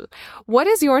mouthful. What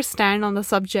is your stand on the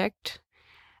subject?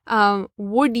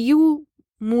 Would you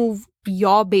move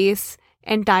your base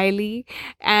entirely?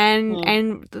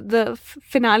 And the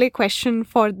finale question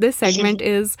for this segment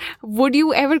is, would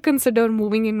you ever consider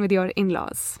moving in with your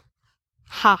in-laws?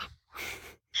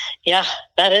 Yeah,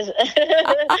 that's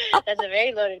a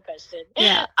very loaded question.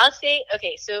 I'll say,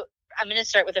 okay, so I'm going to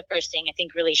start with the first thing. I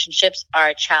think relationships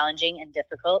are challenging and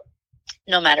difficult.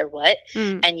 no matter what.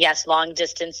 And yes, long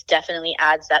distance definitely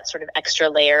adds that sort of extra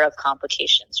layer of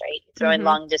complications, right? You throw in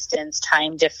long distance,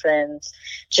 time difference,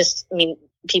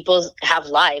 people have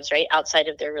lives, right, outside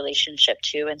of their relationship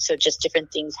too. And so just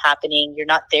different things happening. You're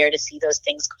not there to see those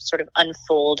things sort of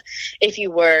unfold if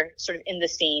you were sort of in the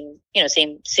same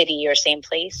city or same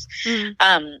place.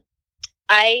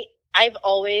 I've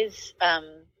always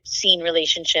seen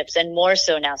relationships, and more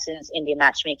so now since India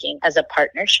Matchmaking, as a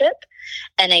partnership.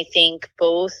 And I think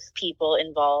both people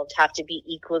involved have to be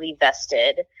equally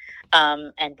vested.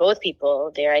 And both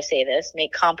people, dare I say this,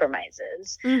 make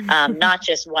compromises, not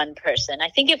just one person. I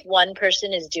think if one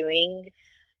person is doing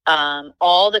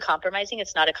all the compromising,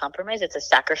 it's not a compromise, it's a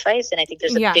sacrifice. And I think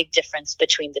there's a big difference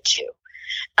between the two.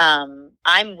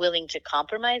 I'm willing to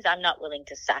compromise. I'm not willing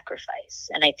to sacrifice.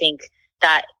 And I think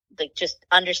that like just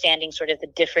understanding sort of the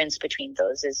difference between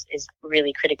those is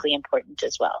really critically important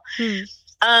as well.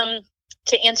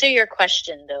 To answer your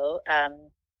question though,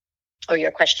 or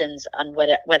your questions on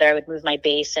whether I would move my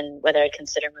base and whether I'd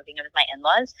consider moving in with my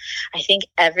in-laws, I think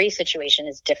every situation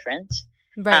is different.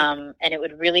 Right. And it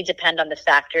would really depend on the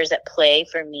factors at play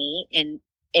for me in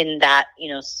that,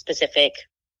 specific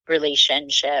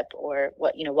relationship, or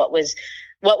what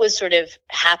was sort of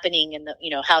happening in the,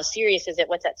 how serious is it?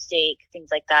 What's at stake? Things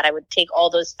like that. I would take all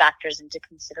those factors into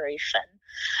consideration.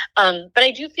 But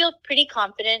I do feel pretty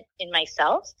confident in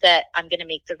myself that I'm going to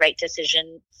make the right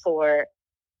decision for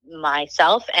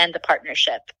myself and the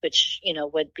partnership, which,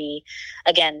 would be,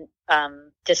 again,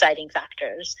 deciding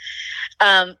factors.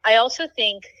 I also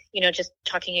think, just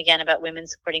talking again about women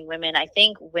supporting women, I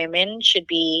think women should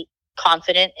be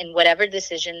confident in whatever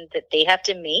decision that they have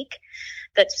to make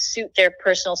that suit their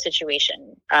personal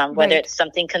situation, whether it's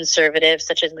something conservative,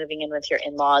 such as moving in with your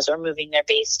in-laws or moving their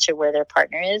base to where their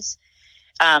partner is.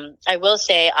 I will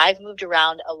say I've moved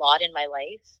around a lot in my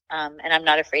life, and I'm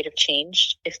not afraid of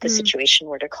change if the situation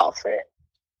were to call for it.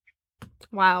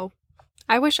 Wow.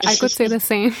 I wish I could say the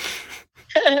same.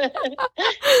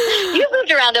 You've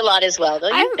moved around a lot as well, though.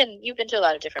 You've been to a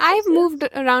lot of different places. I've moved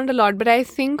around a lot, but I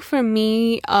think for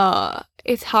me,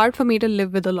 it's hard for me to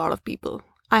live with a lot of people,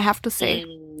 I have to say.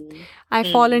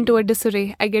 I fall into a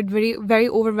disarray. I get very, very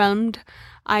overwhelmed.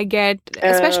 I get,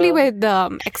 especially with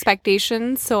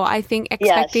expectations. So I think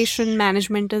expectation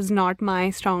management is not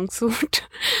my strong suit.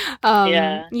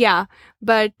 Yeah,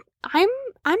 but I'm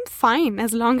fine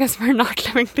as long as we're not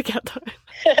living together.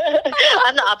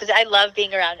 I'm the opposite. I love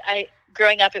being around.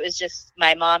 Growing up, it was just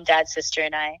my mom, dad, sister,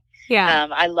 and I. Yeah.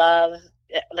 I love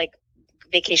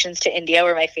vacations to India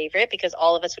were my favorite because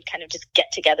all of us would kind of just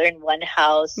get together in one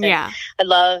house. And I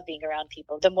love being around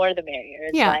people. The more, the merrier.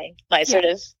 Is my sort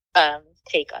of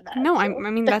take on that. No, I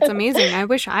mean, that's amazing. I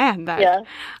wish I had that.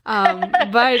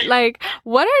 But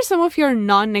what are some of your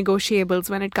non-negotiables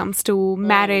when it comes to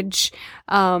marriage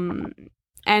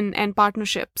and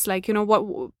partnerships?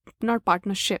 Not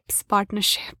partnerships,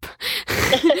 partnership.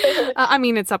 I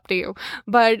mean, it's up to you.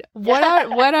 But what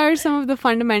are some of the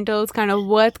fundamentals kind of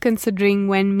worth considering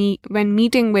when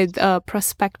meeting with a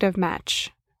prospective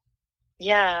match?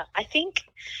 Yeah, I think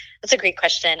that's a great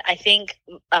question. I think,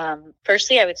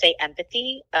 firstly, I would say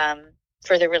empathy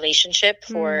for the relationship,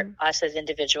 for us as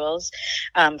individuals,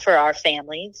 for our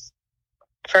families,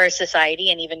 for our society,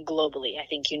 and even globally. I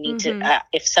think you need to,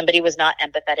 if somebody was not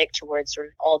empathetic towards sort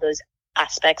of all those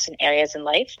aspects and areas in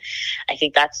life, I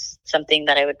think that's something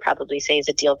that I would probably say is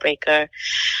a deal breaker.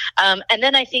 And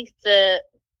then I think the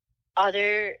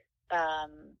other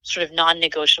sort of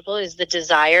non-negotiable is the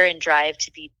desire and drive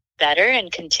to be better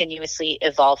and continuously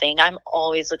evolving. I'm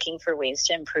always looking for ways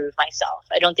to improve myself.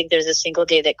 I don't think there's a single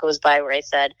day that goes by where I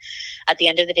said, at the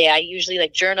end of the day, I usually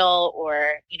journal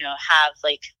or, have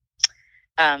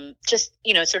just,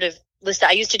 sort of list.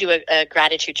 I used to do a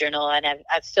gratitude journal, and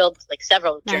I've filled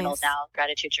several journals now,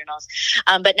 gratitude journals.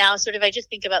 But now sort of I just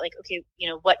think about okay,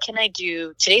 what can I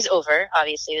do? Today's over.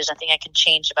 Obviously, there's nothing I can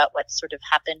change about what sort of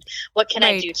happened. What can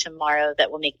I do tomorrow that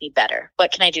will make me better?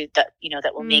 What can I do that,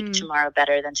 that will make tomorrow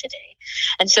better than today?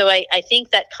 And so I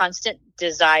think that constant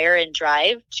desire and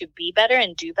drive to be better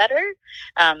and do better,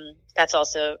 that's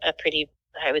also a pretty,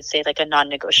 I would say, a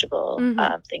non-negotiable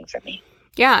thing for me.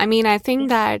 Yeah, I mean, I think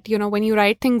that, when you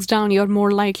write things down, you're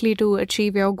more likely to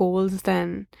achieve your goals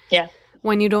than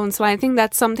when you don't. So I think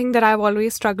that's something that I've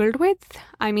always struggled with.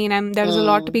 I mean, there's a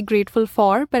lot to be grateful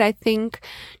for, but I think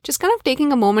just kind of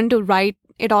taking a moment to write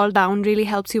it all down really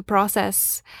helps you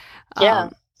process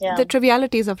the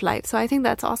trivialities of life. So I think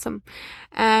that's awesome.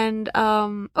 And,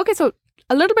 okay, so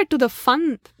a little bit to the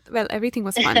fun. Well, everything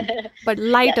was fun, but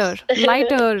lighter,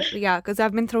 lighter. Yeah, because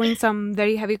I've been throwing some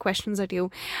very heavy questions at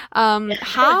you.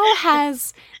 How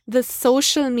has the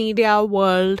social media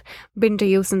world been to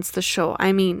you since the show?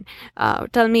 I mean,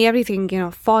 tell me everything,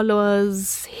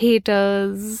 followers,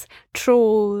 haters,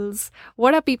 trolls.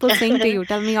 What are people saying to you?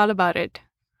 Tell me all about it.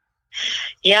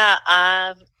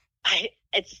 Yeah,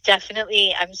 it's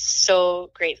definitely, I'm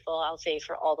so grateful, I'll say,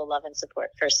 for all the love and support,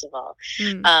 first of all.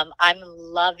 I'm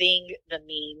loving the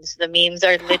memes. The memes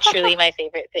are literally my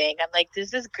favorite thing. I'm like,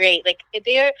 this is great. Like,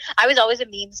 I was always a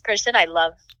memes person. I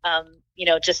love,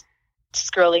 just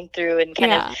scrolling through and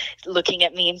kind of looking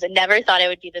at memes, and never thought I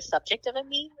would be the subject of a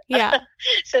meme. Yeah.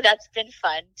 So that's been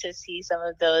fun to see some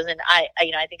of those. And I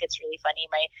think it's really funny.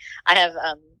 I have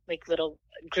like little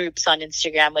groups on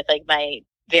Instagram with like my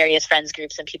various friends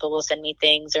groups, and people will send me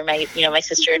things, or my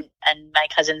sister and my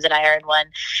cousins and I are in one,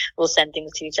 will send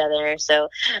things to each other. So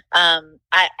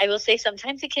I will say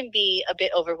sometimes it can be a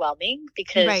bit overwhelming,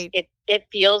 because it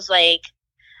feels like,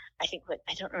 I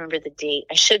don't remember the date.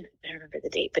 I should remember the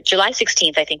date, but July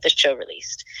 16th, I think the show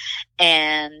released.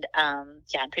 And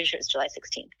I'm pretty sure it's July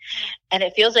 16th. And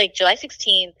it feels like July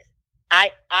 16th,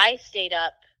 I stayed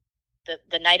up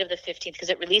the night of the 15th, because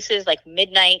it releases like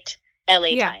midnight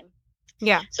LA time.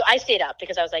 Yeah. So I stayed up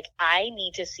because I was like, I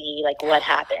need to see like what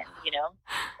happened,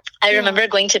 I remember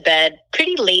going to bed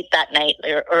pretty late that night,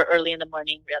 or early in the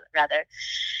morning rather.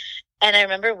 And I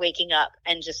remember waking up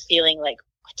and just feeling like,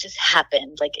 what just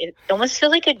happened? Like, it almost feel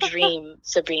like a dream,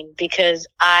 Sabrine, because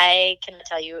I can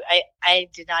tell you, I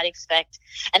did not expect,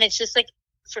 and it's just like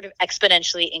sort of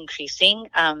exponentially increasing.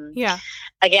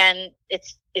 Again,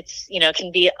 it's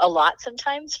can be a lot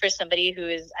sometimes for somebody who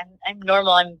is, I'm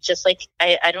normal. I'm just like,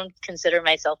 I don't consider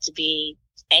myself to be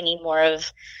any more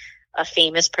of a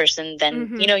famous person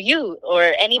than, you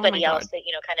or anybody else that,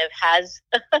 kind of has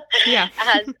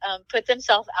put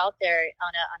themselves out there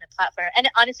on a platform. And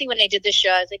honestly, when I did this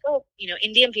show, I was like, oh,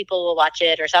 Indian people will watch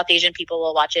it, or South Asian people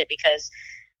will watch it, because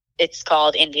it's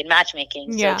called Indian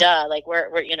Matchmaking. So like we're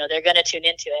they're going to tune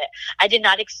into it. I did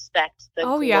not expect the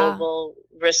global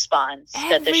response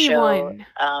that the show,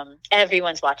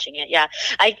 everyone's watching it. Yeah.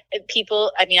 I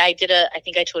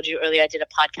think I told you earlier, I did a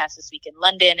podcast this week in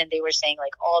London, and they were saying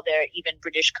like all their even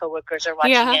British coworkers are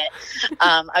watching it.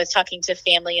 I was talking to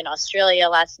family in Australia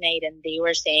last night, and they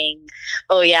were saying,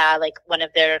 oh yeah, like one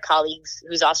of their colleagues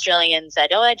who's Australian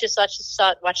said, oh, I just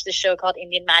watched this show called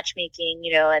Indian Matchmaking,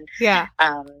 and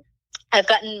I've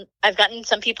gotten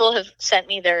some people have sent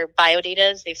me their bio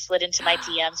datas. They've slid into my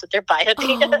DMs with their bio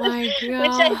data,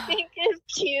 which I think is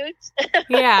cute.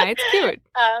 Yeah, it's cute.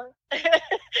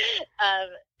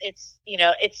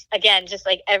 It's again, just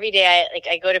like every day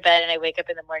I go to bed and I wake up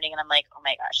in the morning and I'm like, oh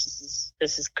my gosh,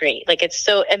 this is great. Like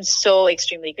I'm so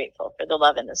extremely grateful for the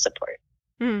love and the support.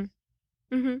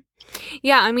 Mm-hmm.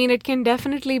 Yeah, I mean, it can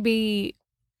definitely be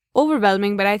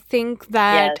overwhelming, but I think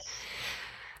that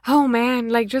oh man,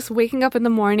 like just waking up in the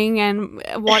morning and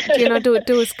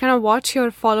to kind of watch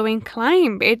your following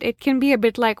climb. It can be a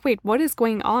bit like, wait, what is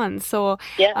going on? So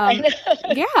I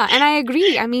know. And I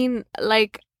agree. I mean,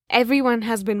 like everyone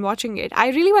has been watching it. I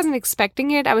really wasn't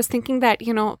expecting it. I was thinking that,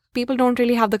 people don't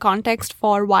really have the context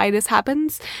for why this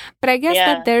happens. But I guess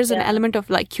that there's an element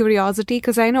of like curiosity,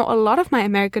 because I know a lot of my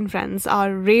American friends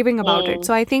are raving about it.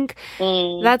 So I think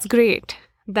that's great,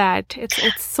 that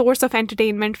it's source of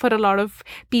entertainment for a lot of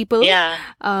people.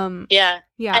 And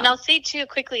I'll say too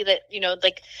quickly that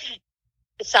like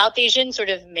South Asian sort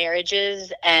of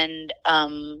marriages and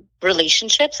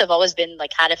relationships have always been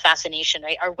like had a fascination,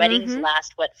 right? Our weddings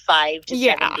last 5 to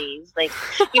 7 days. Like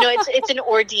it's an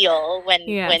ordeal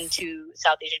when two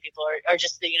South Asian people are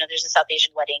just there's a South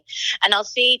Asian wedding. And I'll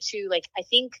say too, like I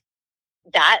think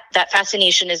that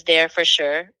fascination is there for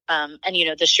sure. And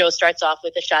the show starts off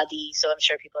with a shadi, so I'm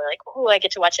sure people are like, oh, I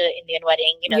get to watch an Indian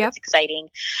wedding, that's exciting.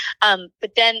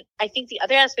 But then I think the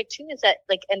other aspect too is that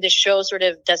like, and the show sort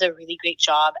of does a really great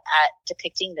job at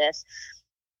depicting this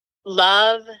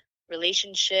love,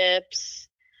 relationships,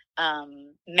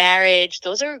 marriage.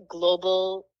 Those are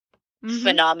global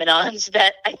phenomenons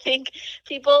that I think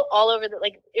people all over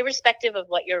irrespective of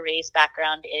what your race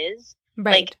background is,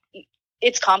 like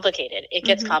it's complicated. It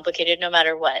gets complicated no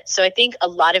matter what. So I think a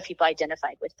lot of people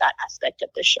identified with that aspect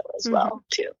of the show as well,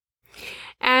 too.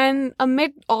 And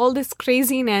amid all this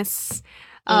craziness,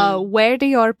 where do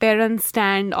your parents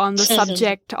stand on the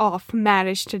subject of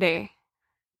marriage today?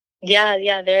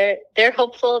 Yeah, they're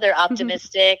hopeful. They're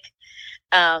optimistic.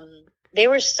 they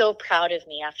were so proud of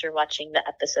me after watching the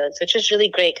episodes, which was really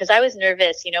great because I was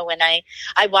nervous, when I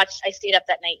stayed up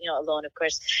that night, alone, of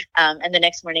course. And the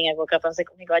next morning I woke up, I was like,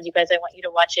 oh my God, you guys, I want you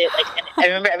to watch it. Like, and I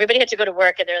remember everybody had to go to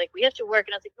work and they're like, we have to work.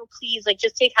 And I was like, no, please, like,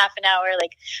 just take half an hour.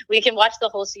 Like, we can watch the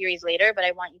whole series later, but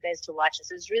I want you guys to watch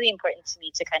this. It was really important to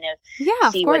me to kind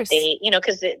of see what they,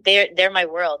 because they're my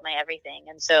world, my everything.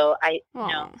 And so I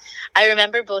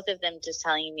remember both of them just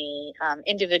telling me,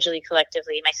 individually,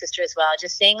 collectively, my sister as well,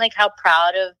 just saying like how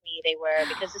proud of me they were,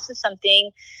 because this is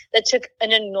something that took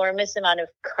an enormous amount of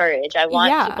courage. I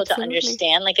want people to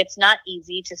understand, like, it's not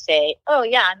easy to say, oh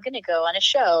yeah, I'm going to go on a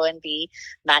show and be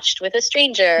matched with a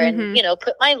stranger and,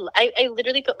 I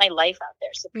literally put my life out there.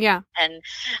 So, and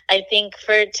I think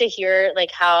to hear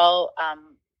like how,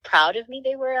 proud of me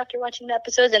they were after watching the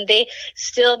episodes, and they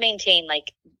still maintain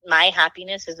like my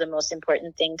happiness is the most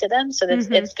important thing to them. So that's,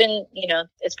 it's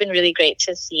been really great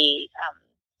to see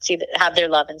have their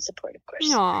love and support, of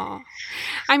course. Aww.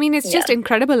 I mean, it's just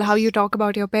incredible how you talk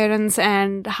about your parents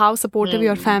and how supportive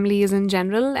your family is in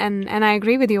general. And I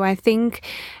agree with you. I think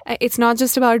it's not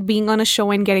just about being on a show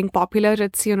and getting popular.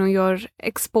 It's, you're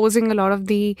exposing a lot of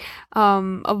the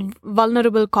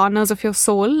vulnerable corners of your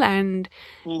soul, and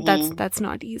that's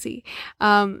not easy.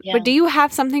 But do you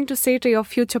have something to say to your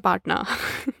future partner?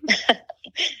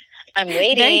 I'm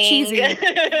waiting. Very cheesy.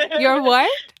 You're what?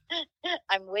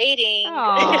 I'm waiting.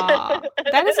 Aww,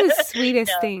 that is the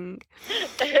sweetest thing.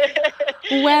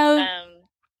 Well,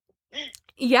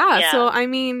 so I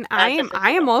mean,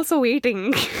 I am also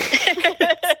waiting.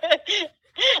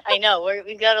 I know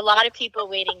we've got a lot of people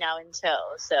waiting now in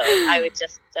tow, so I would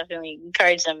just definitely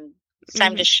encourage them. It's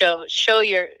time to show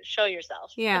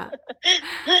yourself. Yeah.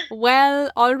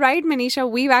 Well, all right, Manisha,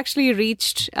 we've actually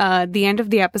reached the end of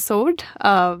the episode.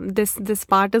 This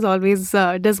part is always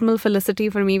dismal felicity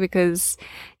for me because,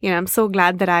 I'm so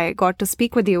glad that I got to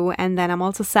speak with you, and then I'm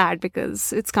also sad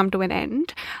because it's come to an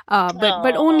end.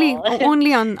 But only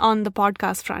on the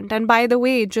podcast front. And by the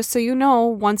way, just so you know,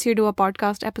 once you do a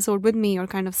podcast episode with me, you're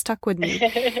kind of stuck with me.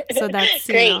 So that's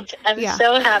great. I'm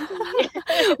so happy.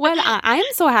 Well, I'm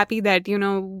so happy that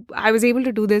I was able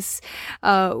to do this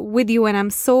with you, and I'm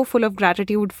so full of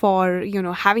gratitude for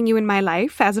having you in my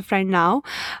life as a friend now.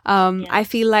 I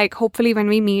feel like hopefully when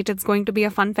we meet, it's going to be a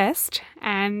fun fest,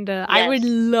 and I would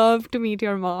love to meet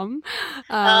your mom.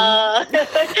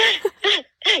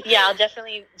 Yeah, I'll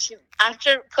definitely.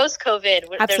 After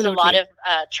post-COVID, there's a lot of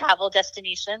travel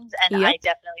destinations, and I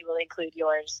definitely will include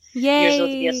yours. Yay. Yours will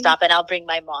be a stop, and I'll bring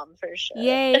my mom for sure.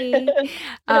 Yay!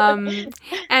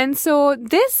 And so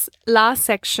this last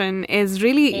section is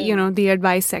really, the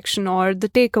advice section or the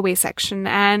takeaway section.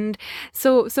 And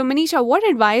so Manisha, what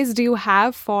advice do you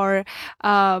have for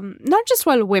not just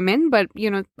for women, but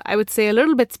I would say a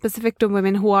little bit specific to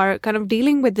women who are kind of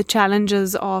dealing with the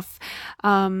challenges of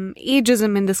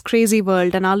ageism in this crazy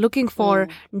world and are looking for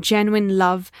genuine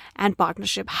love and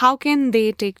partnership? How can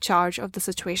they take charge of the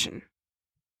situation?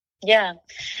 Yeah.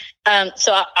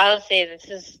 So I'll say this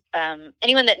is,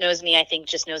 anyone that knows me, I think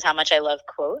just knows how much I love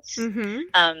quotes. There's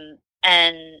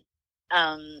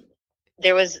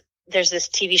this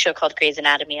TV show called Grey's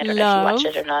Anatomy. I don't know if you watch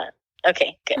it or not.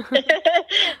 Okay, good.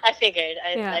 I figured.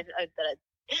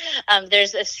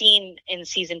 There's a scene in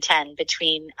season 10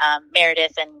 between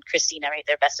Meredith and Christina, right?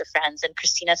 They're best of friends. And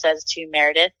Christina says to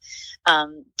Meredith,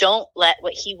 don't let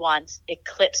what he wants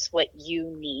eclipse what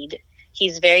you need.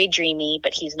 He's very dreamy,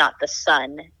 but he's not the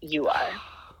son you are.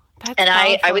 And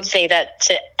I would say that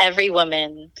to every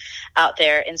woman out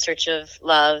there in search of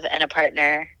love and a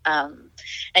partner.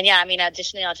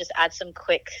 Additionally, I'll just add some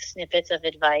quick snippets of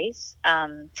advice.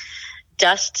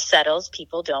 Dust settles,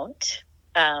 people don't.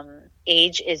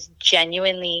 Age is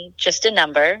genuinely just a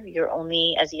number. You're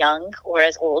only as young or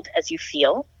as old as you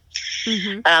feel.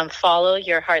 Follow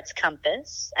your heart's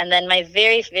compass. And then my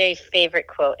very, very favorite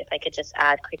quote, if I could just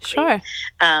add quickly. Sure.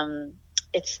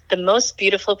 It's the most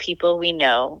beautiful people we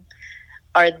know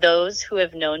are those who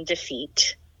have known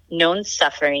defeat, known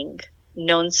suffering,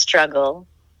 known struggle,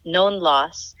 known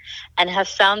loss, and have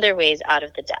found their ways out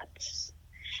of the depths.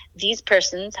 These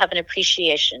persons have an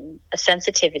appreciation, a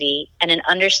sensitivity, and an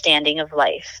understanding of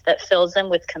life that fills them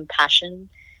with compassion,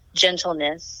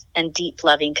 gentleness, and deep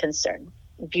loving concern.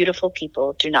 Beautiful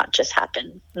people do not just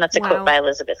happen. And that's a quote by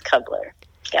Elizabeth Kubler.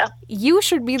 Yeah. You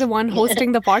should be the one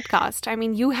hosting the podcast. I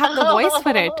mean, you have the voice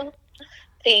for it.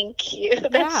 Thank you.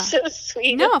 That's so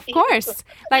sweet. No, of course.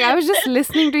 Like, I was just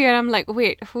listening to you and I'm like,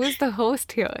 wait, who is the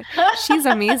host here? She's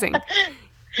amazing.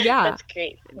 Yeah. That's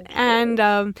great. And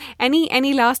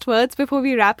any last words before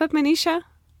we wrap up, Manisha?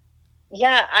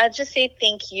 Yeah, I'll just say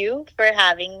thank you for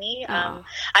having me.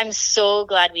 I'm so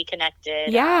glad we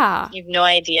connected. Yeah. You've no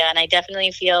idea. And I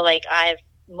definitely feel like I've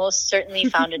most certainly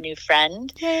found a new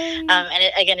friend.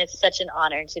 Again, it's such an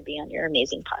honor to be on your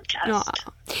amazing podcast.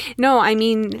 No, I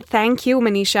mean, thank you,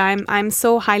 Manisha. I'm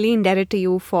so highly indebted to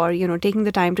you for, taking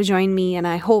the time to join me. And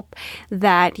I hope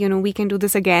that, we can do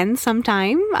this again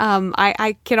sometime.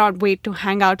 I cannot wait to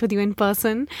hang out with you in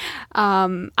person.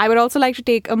 I would also like to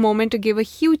take a moment to give a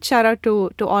huge shout out to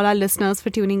all our listeners for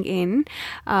tuning in.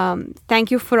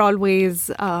 Thank you for always,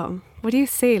 what do you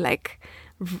say, like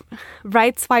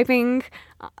right swiping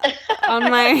on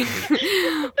my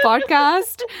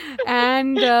podcast.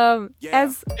 And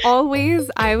as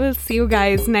always, I will see you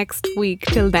guys next week.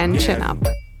 Till then, chin up.